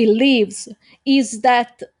believes is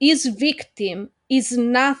that his victim is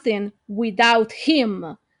nothing without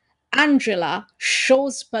him. Angela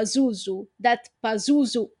shows Pazuzu that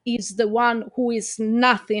Pazuzu is the one who is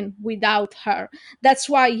nothing without her. That's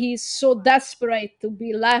why he's so desperate to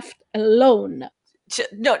be left alone.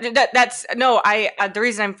 No, that's no. The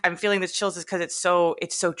reason I'm feeling this chills is because it's so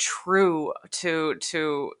true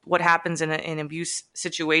to what happens in abuse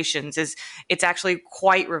situations. Is it's actually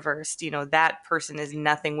quite reversed. You know, that person is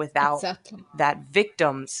nothing without that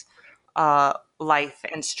victim's life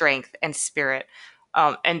and strength and spirit.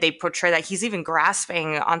 And they portray that he's even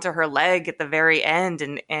grasping onto her leg at the very end,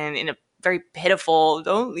 and in a very pitiful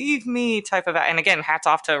 "don't leave me" type of. And again, hats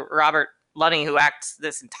off to Robert Lunny, who acts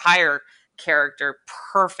this entire character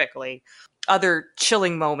perfectly. Other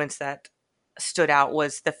chilling moments that stood out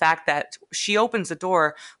was the fact that she opens the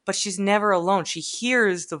door, but she's never alone. She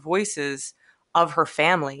hears the voices of her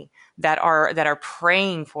family that are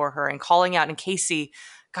praying for her and calling out. And Casey,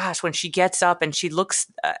 gosh, when she gets up and she looks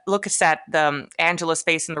at Angela's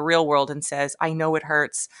face in the real world and says, "I know it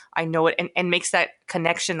hurts. I know it," and makes that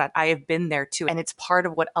connection that I have been there too. And it's part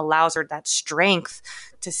of what allows her that strength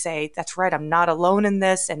to say, "That's right, I'm not alone in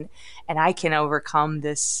this, and I can overcome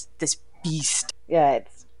this beast." Yeah,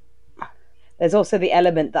 there's also the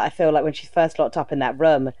element that I feel like when she's first locked up in that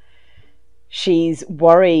room, she's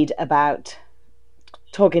worried about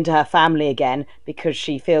talking to her family again, because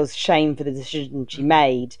she feels shame for the decision she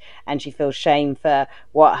made, and she feels shame for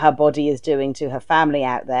what her body is doing to her family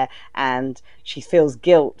out there, and she feels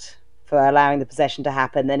guilt for allowing the possession to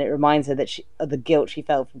happen. Then it reminds her that of the guilt she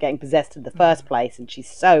felt from getting possessed in the first place, and she's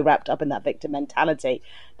so wrapped up in that victim mentality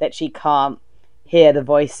that she can't hear the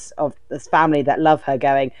voice of this family that love her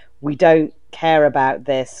going, "We don't care about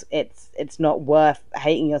this, it's not worth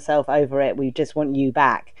hating yourself over it, we just want you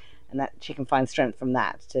back." And that she can find strength from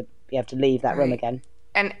that to be able to leave that room again.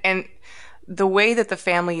 And the way that the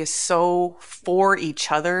family is so for each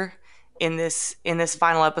other in this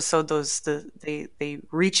final episode, they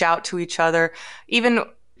reach out to each other. Even,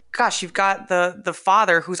 gosh, you've got the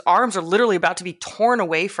father whose arms are literally about to be torn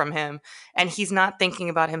away from him, and he's not thinking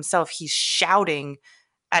about himself. He's shouting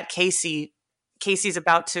at Casey Casey's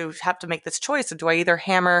about to have to make this choice. Do I either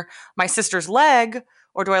hammer my sister's leg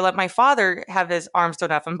or do I let my father have his arms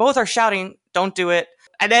sewn up? And both are shouting, don't do it.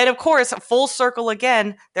 And then, of course, full circle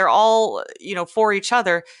again. They're all, for each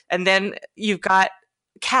other. And then you've got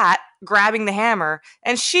Kat grabbing the hammer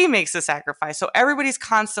and she makes the sacrifice. So everybody's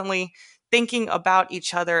constantly thinking about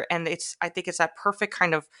each other. And I think it's that perfect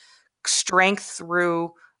kind of strength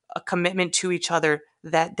through a commitment to each other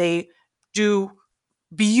that they do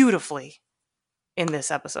beautifully in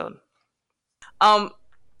this episode.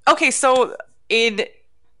 Okay, so in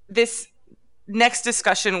this next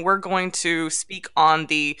discussion, we're going to speak on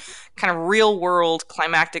the kind of real world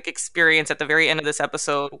climactic experience at the very end of this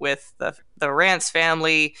episode with the Rance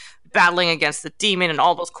family battling against the demon and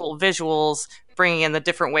all those cool visuals, bringing in the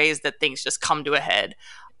different ways that things just come to a head.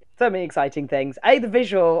 So many exciting things. The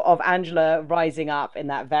visual of Angela rising up in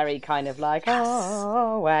that very kind of like,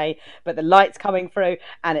 way, but the lights coming through,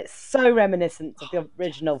 and it's so reminiscent of the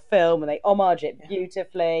original film, and they homage it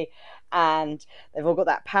beautifully, and they've all got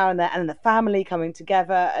that power in there, and the family coming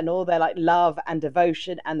together, and all their like love and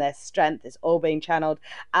devotion and their strength is all being channeled,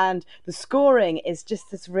 and the scoring is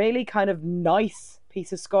just this really kind of nice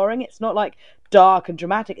piece of scoring. It's not like dark and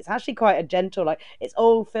dramatic. It's actually quite a gentle, like it's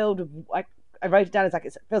all filled with like, I wrote it down as like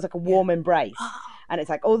it feels like a warm embrace, and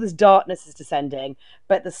it's like all this darkness is descending,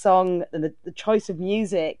 but the song and the choice of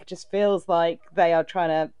music just feels like they are trying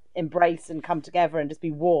to embrace and come together and just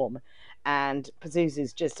be warm. And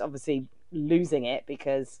Pazuzu's just obviously losing it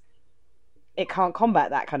because it can't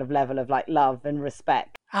combat that kind of level of like love and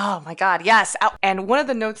respect. Oh my God, yes. And one of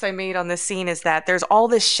the notes I made on this scene is that there's all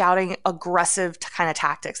this shouting, aggressive kind of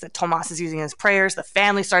tactics that Tomas is using in his prayers. The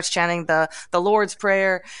family starts chanting the Lord's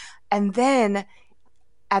Prayer. And then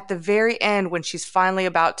at the very end, when she's finally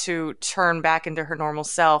about to turn back into her normal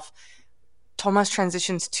self, Tomas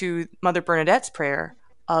transitions to Mother Bernadette's prayer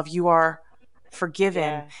of "You are forgiven."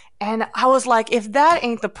 Yeah. And I was like, if that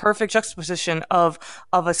ain't the perfect juxtaposition of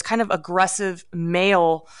a kind of aggressive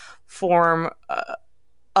male form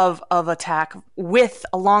of attack with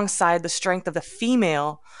alongside the strength of the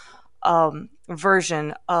female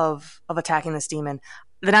version of attacking this demon,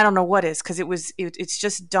 then I don't know what is, because it's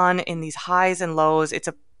just done in these highs and lows. It's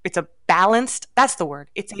a balanced, that's the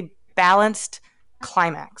word. It's a balanced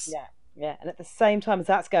climax. Yeah. And at the same time as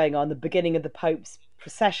that's going on, the beginning of the Pope's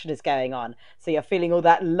procession is going on. So you're feeling all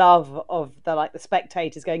that love of the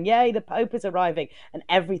spectators going, yay, the Pope is arriving, and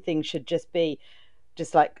everything should just be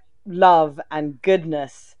just like love and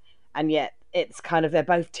goodness. And yet it's kind of, they're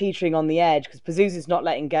both teetering on the edge because Pazuzu's not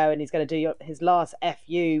letting go, and he's going to do his last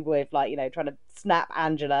FU with trying to snap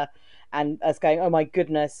Angela, and us going, oh my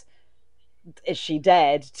goodness, is she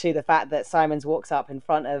dead, to the fact that Simons walks up in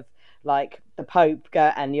front of like the Pope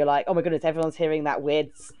and you're like, oh my goodness, everyone's hearing that weird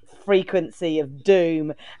frequency of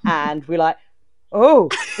doom, and we're like, oh,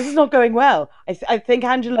 this is not going well. I think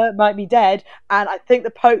Angela might be dead, and I think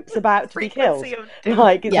the Pope's about to be killed.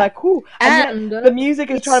 Like, it's like, ooh. And the music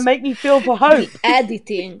is trying to make me feel for hope. The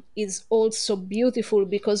editing is also beautiful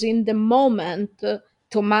because in the moment,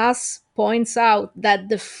 Tomas points out that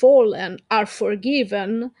the fallen are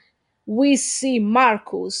forgiven. We see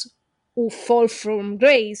Marcus, who fall from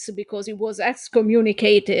grace because he was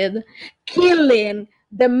excommunicated, killing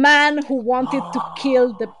the man who wanted to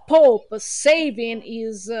kill the Pope, saving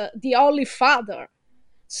the Holy Father.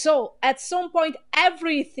 So at some point,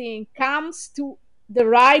 everything comes to the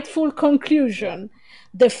rightful conclusion.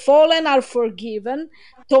 The fallen are forgiven.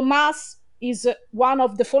 Tomas is one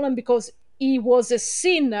of the fallen because he was a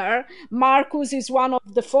sinner. Marcus is one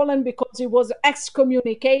of the fallen because he was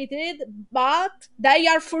excommunicated, but they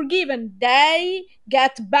are forgiven. They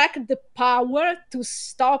get back the power to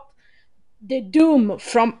stop the doom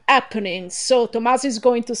from happening. So Tomas is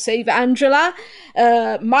going to save Angela,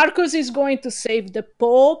 Marcus is going to save the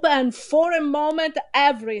Pope, and for a moment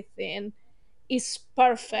everything is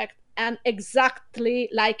perfect and exactly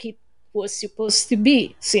like it was supposed to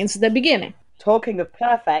be since the beginning. Talking of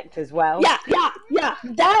perfect as well. Yeah.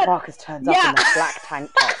 Marcus turns up in that black tank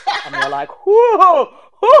top, and you're like, whoa,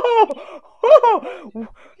 whoa.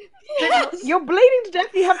 Yes. You're bleeding to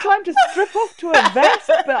death. You have time to strip off to a vest,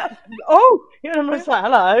 but I'm just like,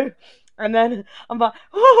 hello. And then I'm like,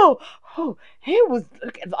 he was.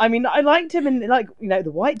 I mean, I liked him in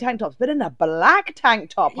the white tank tops, but in a black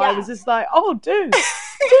tank top, I was just like, oh, dude,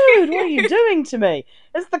 what are you doing to me?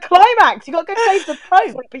 It's the climax. You got to go save the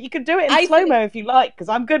Pope, but you can do it in slow mo if you like, because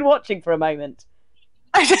I'm good watching for a moment.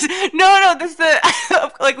 No. This is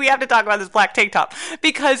like, we have to talk about this black tank top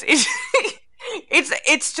because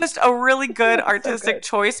it's just a really good artistic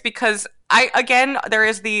choice, because there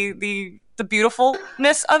is the the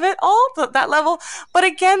beautifulness of it all, that level. But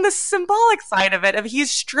again, the symbolic side of it, of he's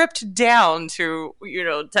stripped down to,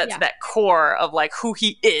 to that core of like who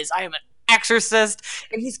he is. I am an exorcist,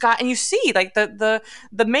 and you see like the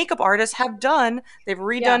makeup artists they've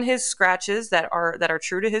redone his scratches that are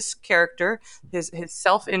true to his character. His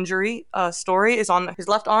self-injury story is on his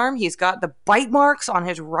left arm. He's got the bite marks on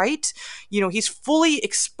his right. He's fully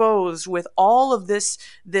exposed with all of this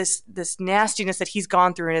nastiness that he's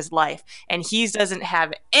gone through in his life, and he doesn't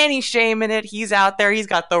have any shame in it. He's out there. He's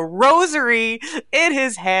got the rosary in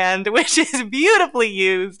his hand, which is beautifully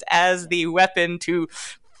used as the weapon to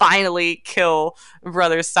finally kill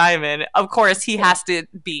Brother Simon. Of course, he has to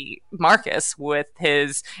be Marcus with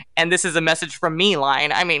his "and this is a message from me"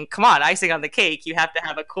 line. I mean, come on, icing on the cake. You have to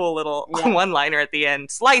have a cool little one-liner at the end.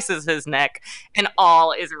 Slices his neck, and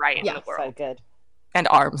all is right in the world. So good. And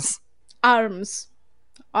arms. And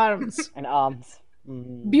arms.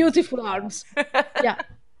 Beautiful arms. Yeah.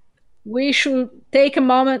 We should take a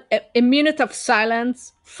moment, a minute of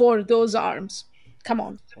silence for those arms. Come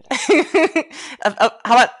on. How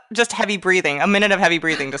about just heavy breathing? A minute of heavy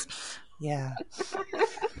breathing. Just, yeah.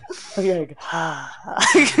 I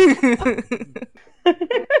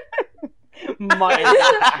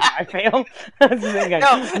feel.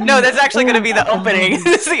 No, that's actually going to be the opening.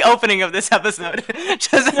 This is the opening of this episode.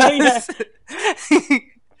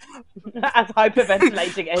 As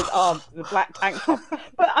hyperventilating his arms, the black tank top.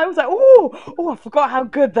 But I was like, oh, I forgot how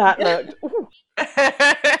good that looked.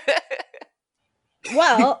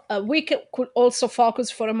 Well, we could also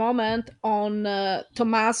focus for a moment on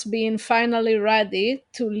Tomas being finally ready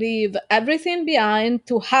to leave everything behind,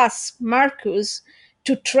 to ask Marcus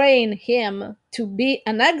to train him to be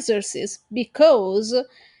an exorcist, because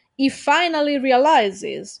he finally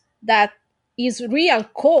realizes that his real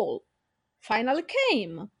call finally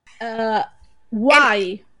came.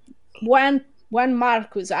 Why? When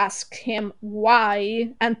Marcus asks him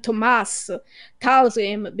why, and Tomas tells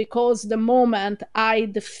him, because the moment I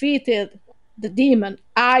defeated the demon,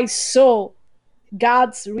 I saw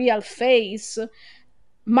God's real face.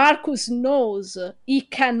 Marcus knows he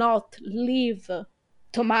cannot leave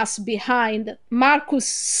Tomas behind. Marcus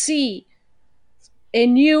sees a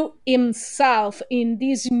new himself in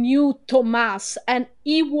this new Tomas, and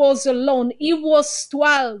he was alone. He was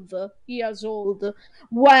 12 years old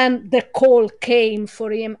when the call came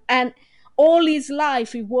for him, and all his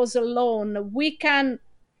life he was alone. We can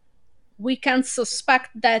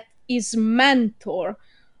suspect that his mentor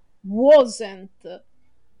wasn't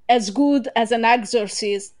as good as an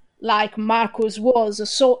exorcist like Marcus was,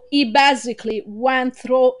 so he basically went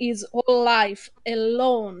through his whole life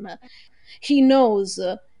alone. He knows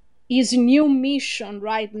his new mission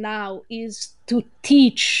right now is to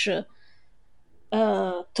teach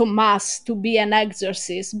Tomas to be an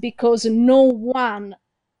exorcist, because no one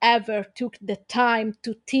ever took the time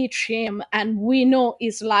to teach him, and we know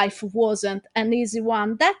his life wasn't an easy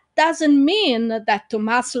one. That doesn't mean that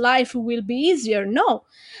Tomas' life will be easier, no,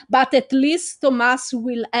 but at least Tomas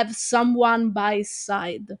will have someone by his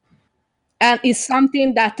side, and it's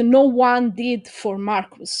something that no one did for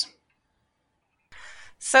Marcus.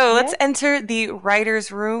 So let's enter the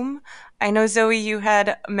writer's room. I know, Zoe, you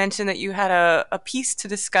had mentioned that you had a piece to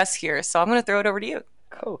discuss here, so I'm going to throw it over to you.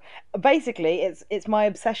 Cool. Basically, it's my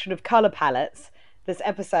obsession of color palettes. This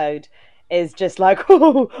episode is just like,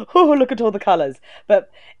 oh, look at all the colors.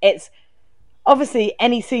 But it's obviously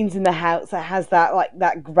any scenes in the house that has that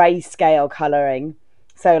grayscale coloring.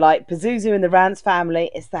 So like Pazuzu and the Rance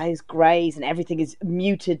family, it's those grays and everything is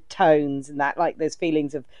muted tones, and that like those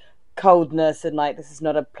feelings of coldness, and like this is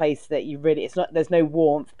not a place that you really, it's not, there's no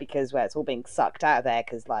warmth because it's all being sucked out of there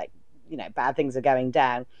because bad things are going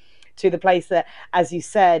down, to the place that, as you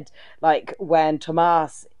said, like when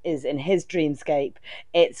Tomas is in his dreamscape,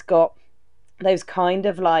 it's got those kind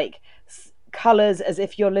of like colors as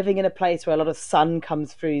if you're living in a place where a lot of sun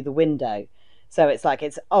comes through the window. So it's like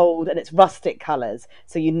it's old and it's rustic colors,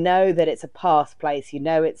 so you know that it's a past place,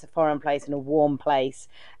 it's a foreign place and a warm place.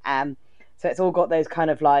 So it's all got those kind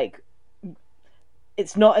of like,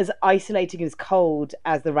 it's not as isolating as cold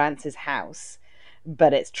as the Rance's house,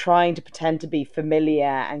 but it's trying to pretend to be familiar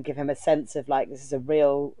and give him a sense of like this is a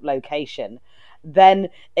real location. Then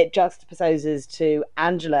it juxtaposes to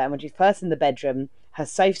Angela, and when she's first in the bedroom, her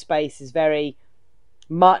safe space is very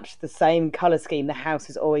much the same color scheme the house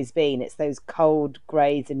has always been. It's those cold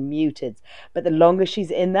grays and muteds. But the longer she's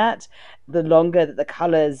in that, the longer that the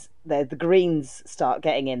colors, the greens start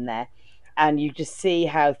getting in there. And you just see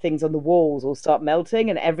how things on the walls all start melting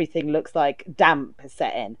and everything looks like damp has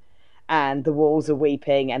set in. And the walls are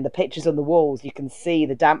weeping, and the pictures on the walls, you can see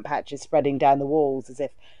the damp patches spreading down the walls as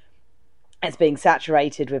if it's being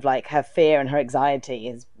saturated with like her fear and her anxiety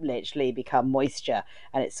has literally become moisture,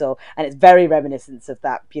 and it's very reminiscent of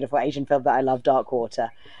that beautiful Asian film that I love, Dark Water,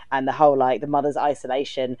 and the whole like the mother's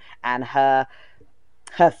isolation and her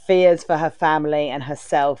fears for her family and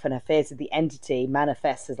herself and her fears of the entity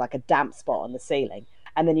manifests as like a damp spot on the ceiling.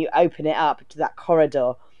 And then you open it up to that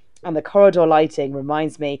corridor, and the corridor lighting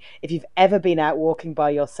reminds me, if you've ever been out walking by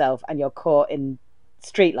yourself and you're caught in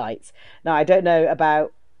street lights. Now I don't know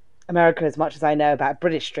about America as much as I know about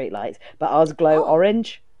British streetlights, but ours glow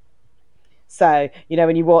orange. So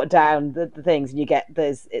when you walk down the things and you get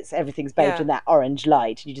it's everything's bathed in that orange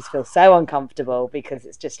light, and you just feel so uncomfortable because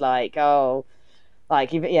it's just like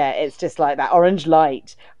it's just like that orange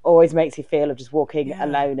light always makes you feel of just walking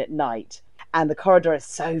alone at night. And the corridor is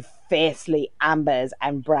so fiercely ambers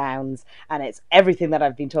and browns, and it's everything that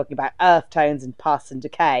I've been talking about, earth tones and pus and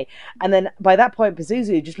decay. And then by that point,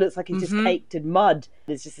 Pazuzu just looks like he's just caked in mud.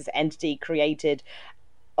 There's just this entity created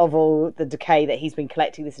of all the decay that he's been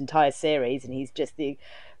collecting this entire series, and he's just the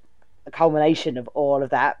culmination of all of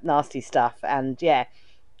that nasty stuff. And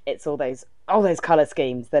it's all those color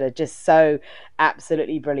schemes that are just so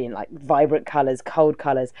absolutely brilliant, like vibrant colors, cold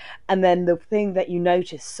colors. And then the thing that you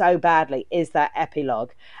notice so badly is that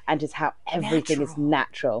epilogue, and just how everything is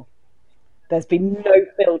natural. There's been no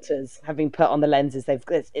filters have been put on the lenses.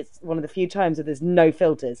 It's one of the few times that there's no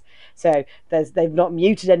filters. So they've not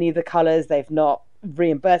muted any of the colors, they've not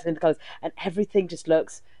reimbursed any of the colors, and everything just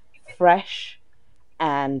looks fresh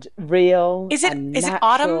and real. Is it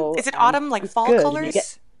autumn? Is it autumn, like fall good.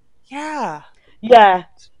 colors? Yeah,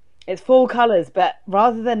 it's fall colors, but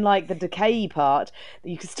rather than like the decay part,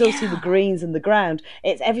 you can still see the greens and the ground.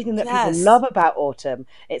 It's everything that people love about autumn.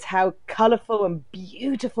 It's how colorful and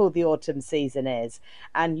beautiful the autumn season is.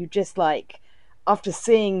 And you just like, after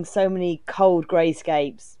seeing so many cold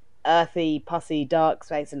grayscapes, earthy, pussy, dark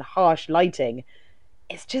space, and harsh lighting,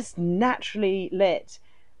 it's just naturally lit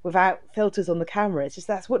without filters on the camera. It's just,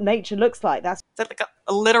 that's what nature looks like. That's like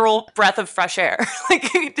a literal breath of fresh air.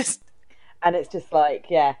 And it's just like,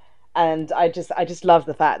 and I just love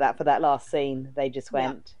the fact that for that last scene they just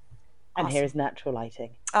went, and here is natural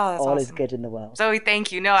lighting. Oh, that's all awesome. Is good in the world. Zoe,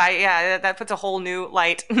 thank you. No, that puts a whole new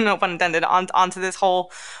light, no pun intended, onto this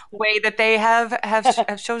whole way that they have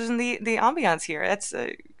chosen the ambiance here. That's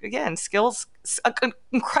again, skills,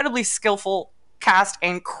 incredibly skillful cast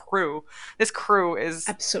and crew. This crew is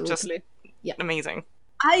absolutely just amazing.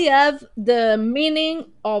 I have the meaning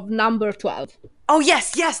of number 12. Oh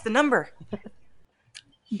yes, the number.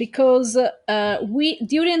 Because we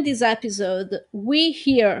during this episode we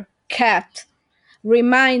hear Kat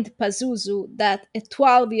remind Pazuzu that at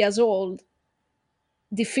 12 years old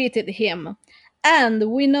defeated him,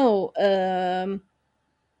 and we know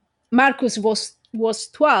Marcus was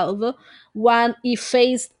 12 when he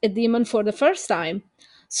faced a demon for the first time.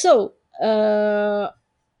 So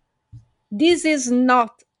this is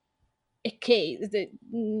not a case.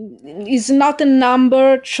 It's not a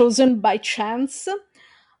number chosen by chance,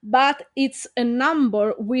 but it's a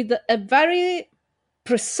number with a very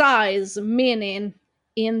precise meaning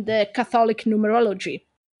in the Catholic numerology.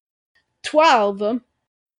 12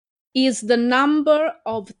 is the number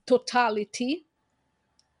of totality,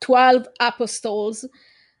 12 apostles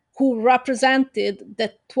who represented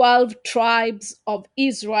the 12 tribes of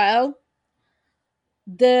Israel,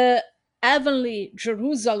 the heavenly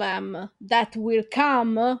Jerusalem that will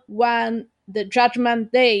come when the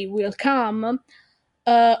judgment day will come,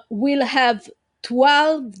 will have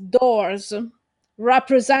 12 doors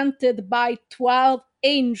represented by 12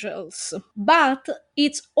 angels. But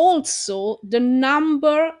it's also the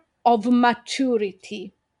number of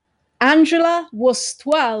maturity. Angela was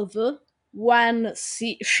 12 when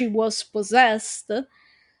she was possessed.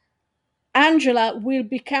 Angela will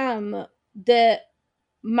become the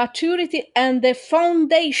maturity and the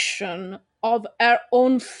foundation of her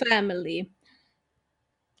own family.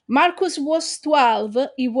 Marcus was 12,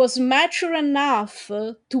 he was mature enough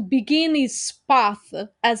to begin his path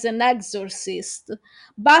as an exorcist,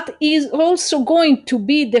 but he is also going to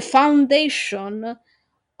be the foundation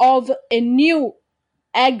of a new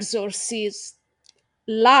exorcist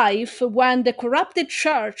life when the corrupted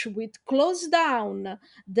church will close down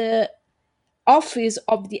the office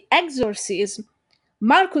of the exorcism.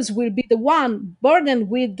 Marcus will be the one burdened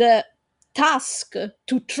with the task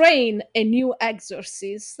to train a new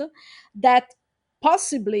exorcist that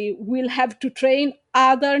possibly will have to train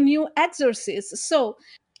other new exorcists. So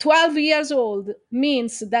 12 years old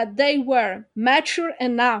means that they were mature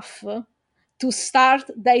enough to start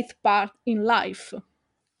their path in life.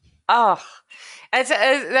 Oh,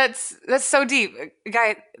 that's so deep,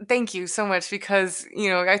 Guy. Thank you so much, because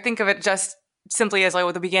I think of it just simply as like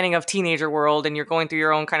with the beginning of teenager world, and you're going through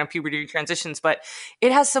your own kind of puberty transitions, but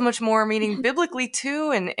it has so much more meaning biblically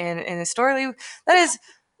too, and historically. That's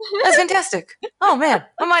fantastic. Oh man,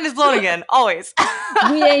 my mind is blown again. Always.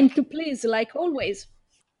 We aim to please, like always.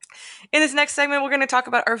 In this next segment, we're going to talk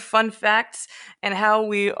about our fun facts and how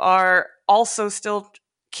we are also still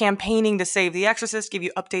campaigning to save The Exorcist, give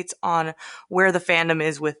you updates on where the fandom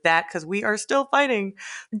is with that, because we are still fighting.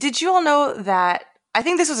 Did you all know that, I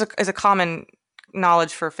think this is a common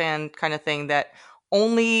knowledge for fan kind of thing, that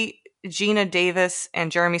only Gina Davis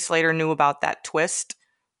and Jeremy Slater knew about that twist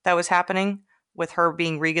that was happening with her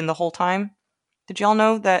being Regan the whole time? Did y'all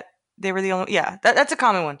know that they were the only... Yeah, that's a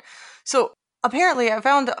common one. So apparently I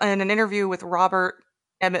found in an interview with Robert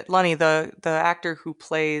Emmett Lunny, the actor who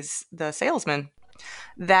plays the salesman,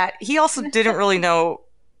 that he also didn't really know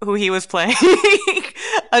who he was playing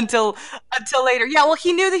until later. Yeah, well,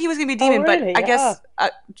 he knew that he was going to be a demon, really? But I guess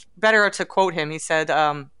better to quote him. He said,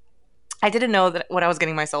 I didn't know that what I was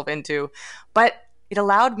getting myself into, but it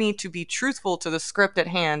allowed me to be truthful to the script at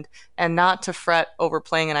hand and not to fret over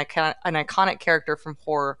playing an iconic character from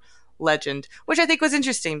horror legend, which I think was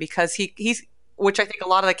interesting, because he's which I think a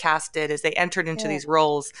lot of the cast did, is they entered into these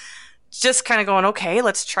roles just kind of going, okay,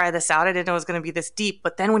 let's try this out. I didn't know it was going to be this deep,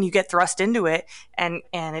 but then when you get thrust into it and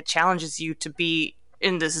it challenges you to be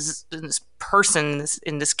in this person,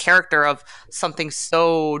 in this character of something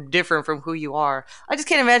so different from who you are. I just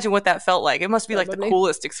can't imagine what that felt like. It must be like the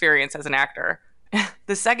coolest experience as an actor.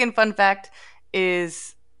 The second fun fact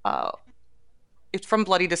is, it's from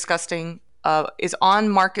Bloody Disgusting, is on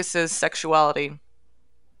Marcus's sexuality.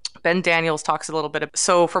 Ben Daniels talks a little bit.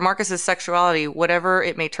 So for Marcus's sexuality, whatever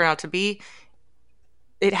it may turn out to be,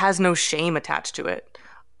 it has no shame attached to it.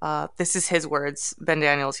 This is his words, Ben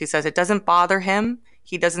Daniels. He says, it doesn't bother him.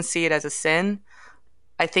 He doesn't see it as a sin.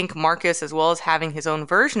 I think Marcus, as well as having his own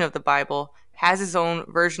version of the Bible, has his own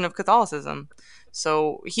version of Catholicism.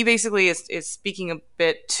 So he basically is speaking a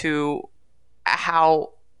bit to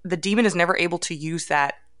how the demon is never able to use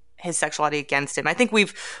his sexuality against him. I think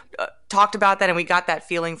we've talked about that, and we got that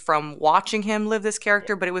feeling from watching him live this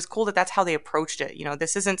character, but it was cool that that's how they approached it.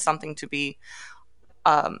 This isn't something to be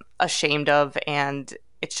ashamed of, and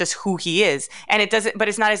it's just who he is. And but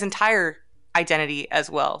it's not his entire identity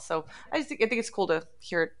as well. So I think it's cool to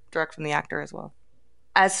hear it direct from the actor as well.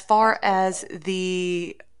 As far as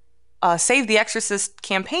the Save the Exorcist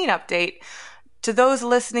campaign update, to those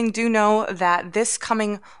listening, do know that this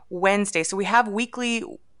coming Wednesday, so we have weekly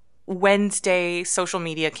Wednesday social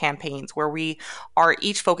media campaigns where we are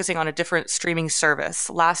each focusing on a different streaming service.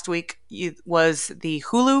 Last week was the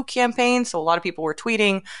Hulu campaign, so a lot of people were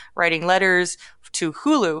tweeting, writing letters to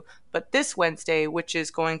Hulu. But this Wednesday, which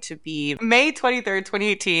is going to be May 23rd,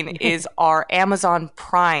 2018, is our Amazon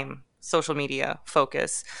Prime social media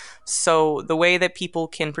focus. So the way that people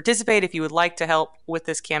can participate, if you would like to help with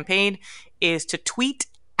this campaign, is to tweet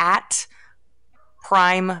at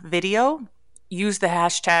Prime Video. Use the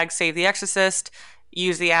hashtag Save the Exorcist.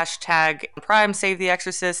 Use the hashtag Prime Save the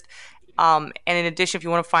Exorcist. And in addition, if you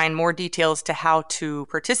want to find more details to how to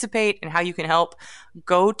participate and how you can help,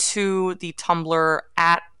 go to the Tumblr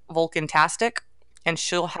at Vulcantastic, and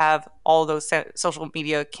she'll have all those social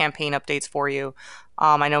media campaign updates for you.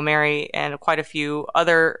 I know Mary and quite a few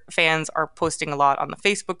other fans are posting a lot on the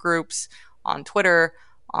Facebook groups, on Twitter,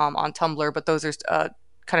 on Tumblr, but those are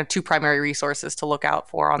kind of two primary resources to look out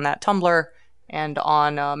for on that Tumblr and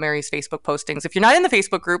on Mary's Facebook postings. If you're not in the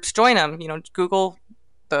Facebook groups, join them. Google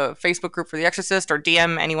the Facebook group for The Exorcist or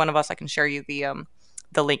DM any one of us. I can share you the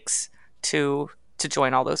links to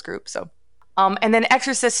join all those groups. So, and then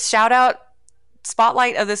Exorcist shout out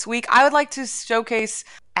spotlight of this week. I would like to showcase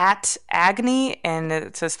at Agni, and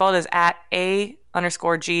it's spelled as at A_G_N_I.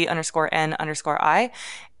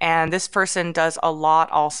 And this person does a lot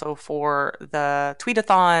also for the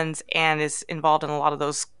tweetathons and is involved in a lot of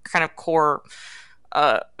those kind of core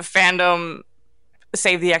fandom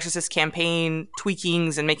Save the Exorcist campaign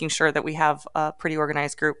tweakings and making sure that we have a pretty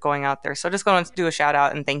organized group going out there. So just going to do a shout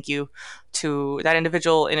out and thank you to that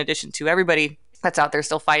individual, in addition to everybody that's out there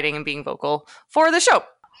still fighting and being vocal for the show.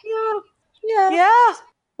 Yeah.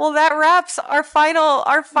 Well, that wraps our final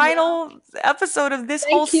episode of this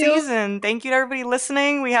whole season. Thank you to everybody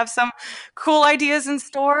listening. We have some cool ideas in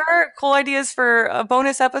store, cool ideas for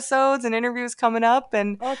bonus episodes and interviews coming up.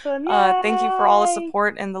 And Awesome. thank you for all the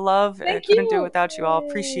support and the love. I couldn't do it without you all.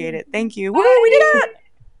 Appreciate it. Thank you. Woo, we did it!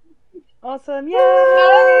 Awesome.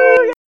 Yay!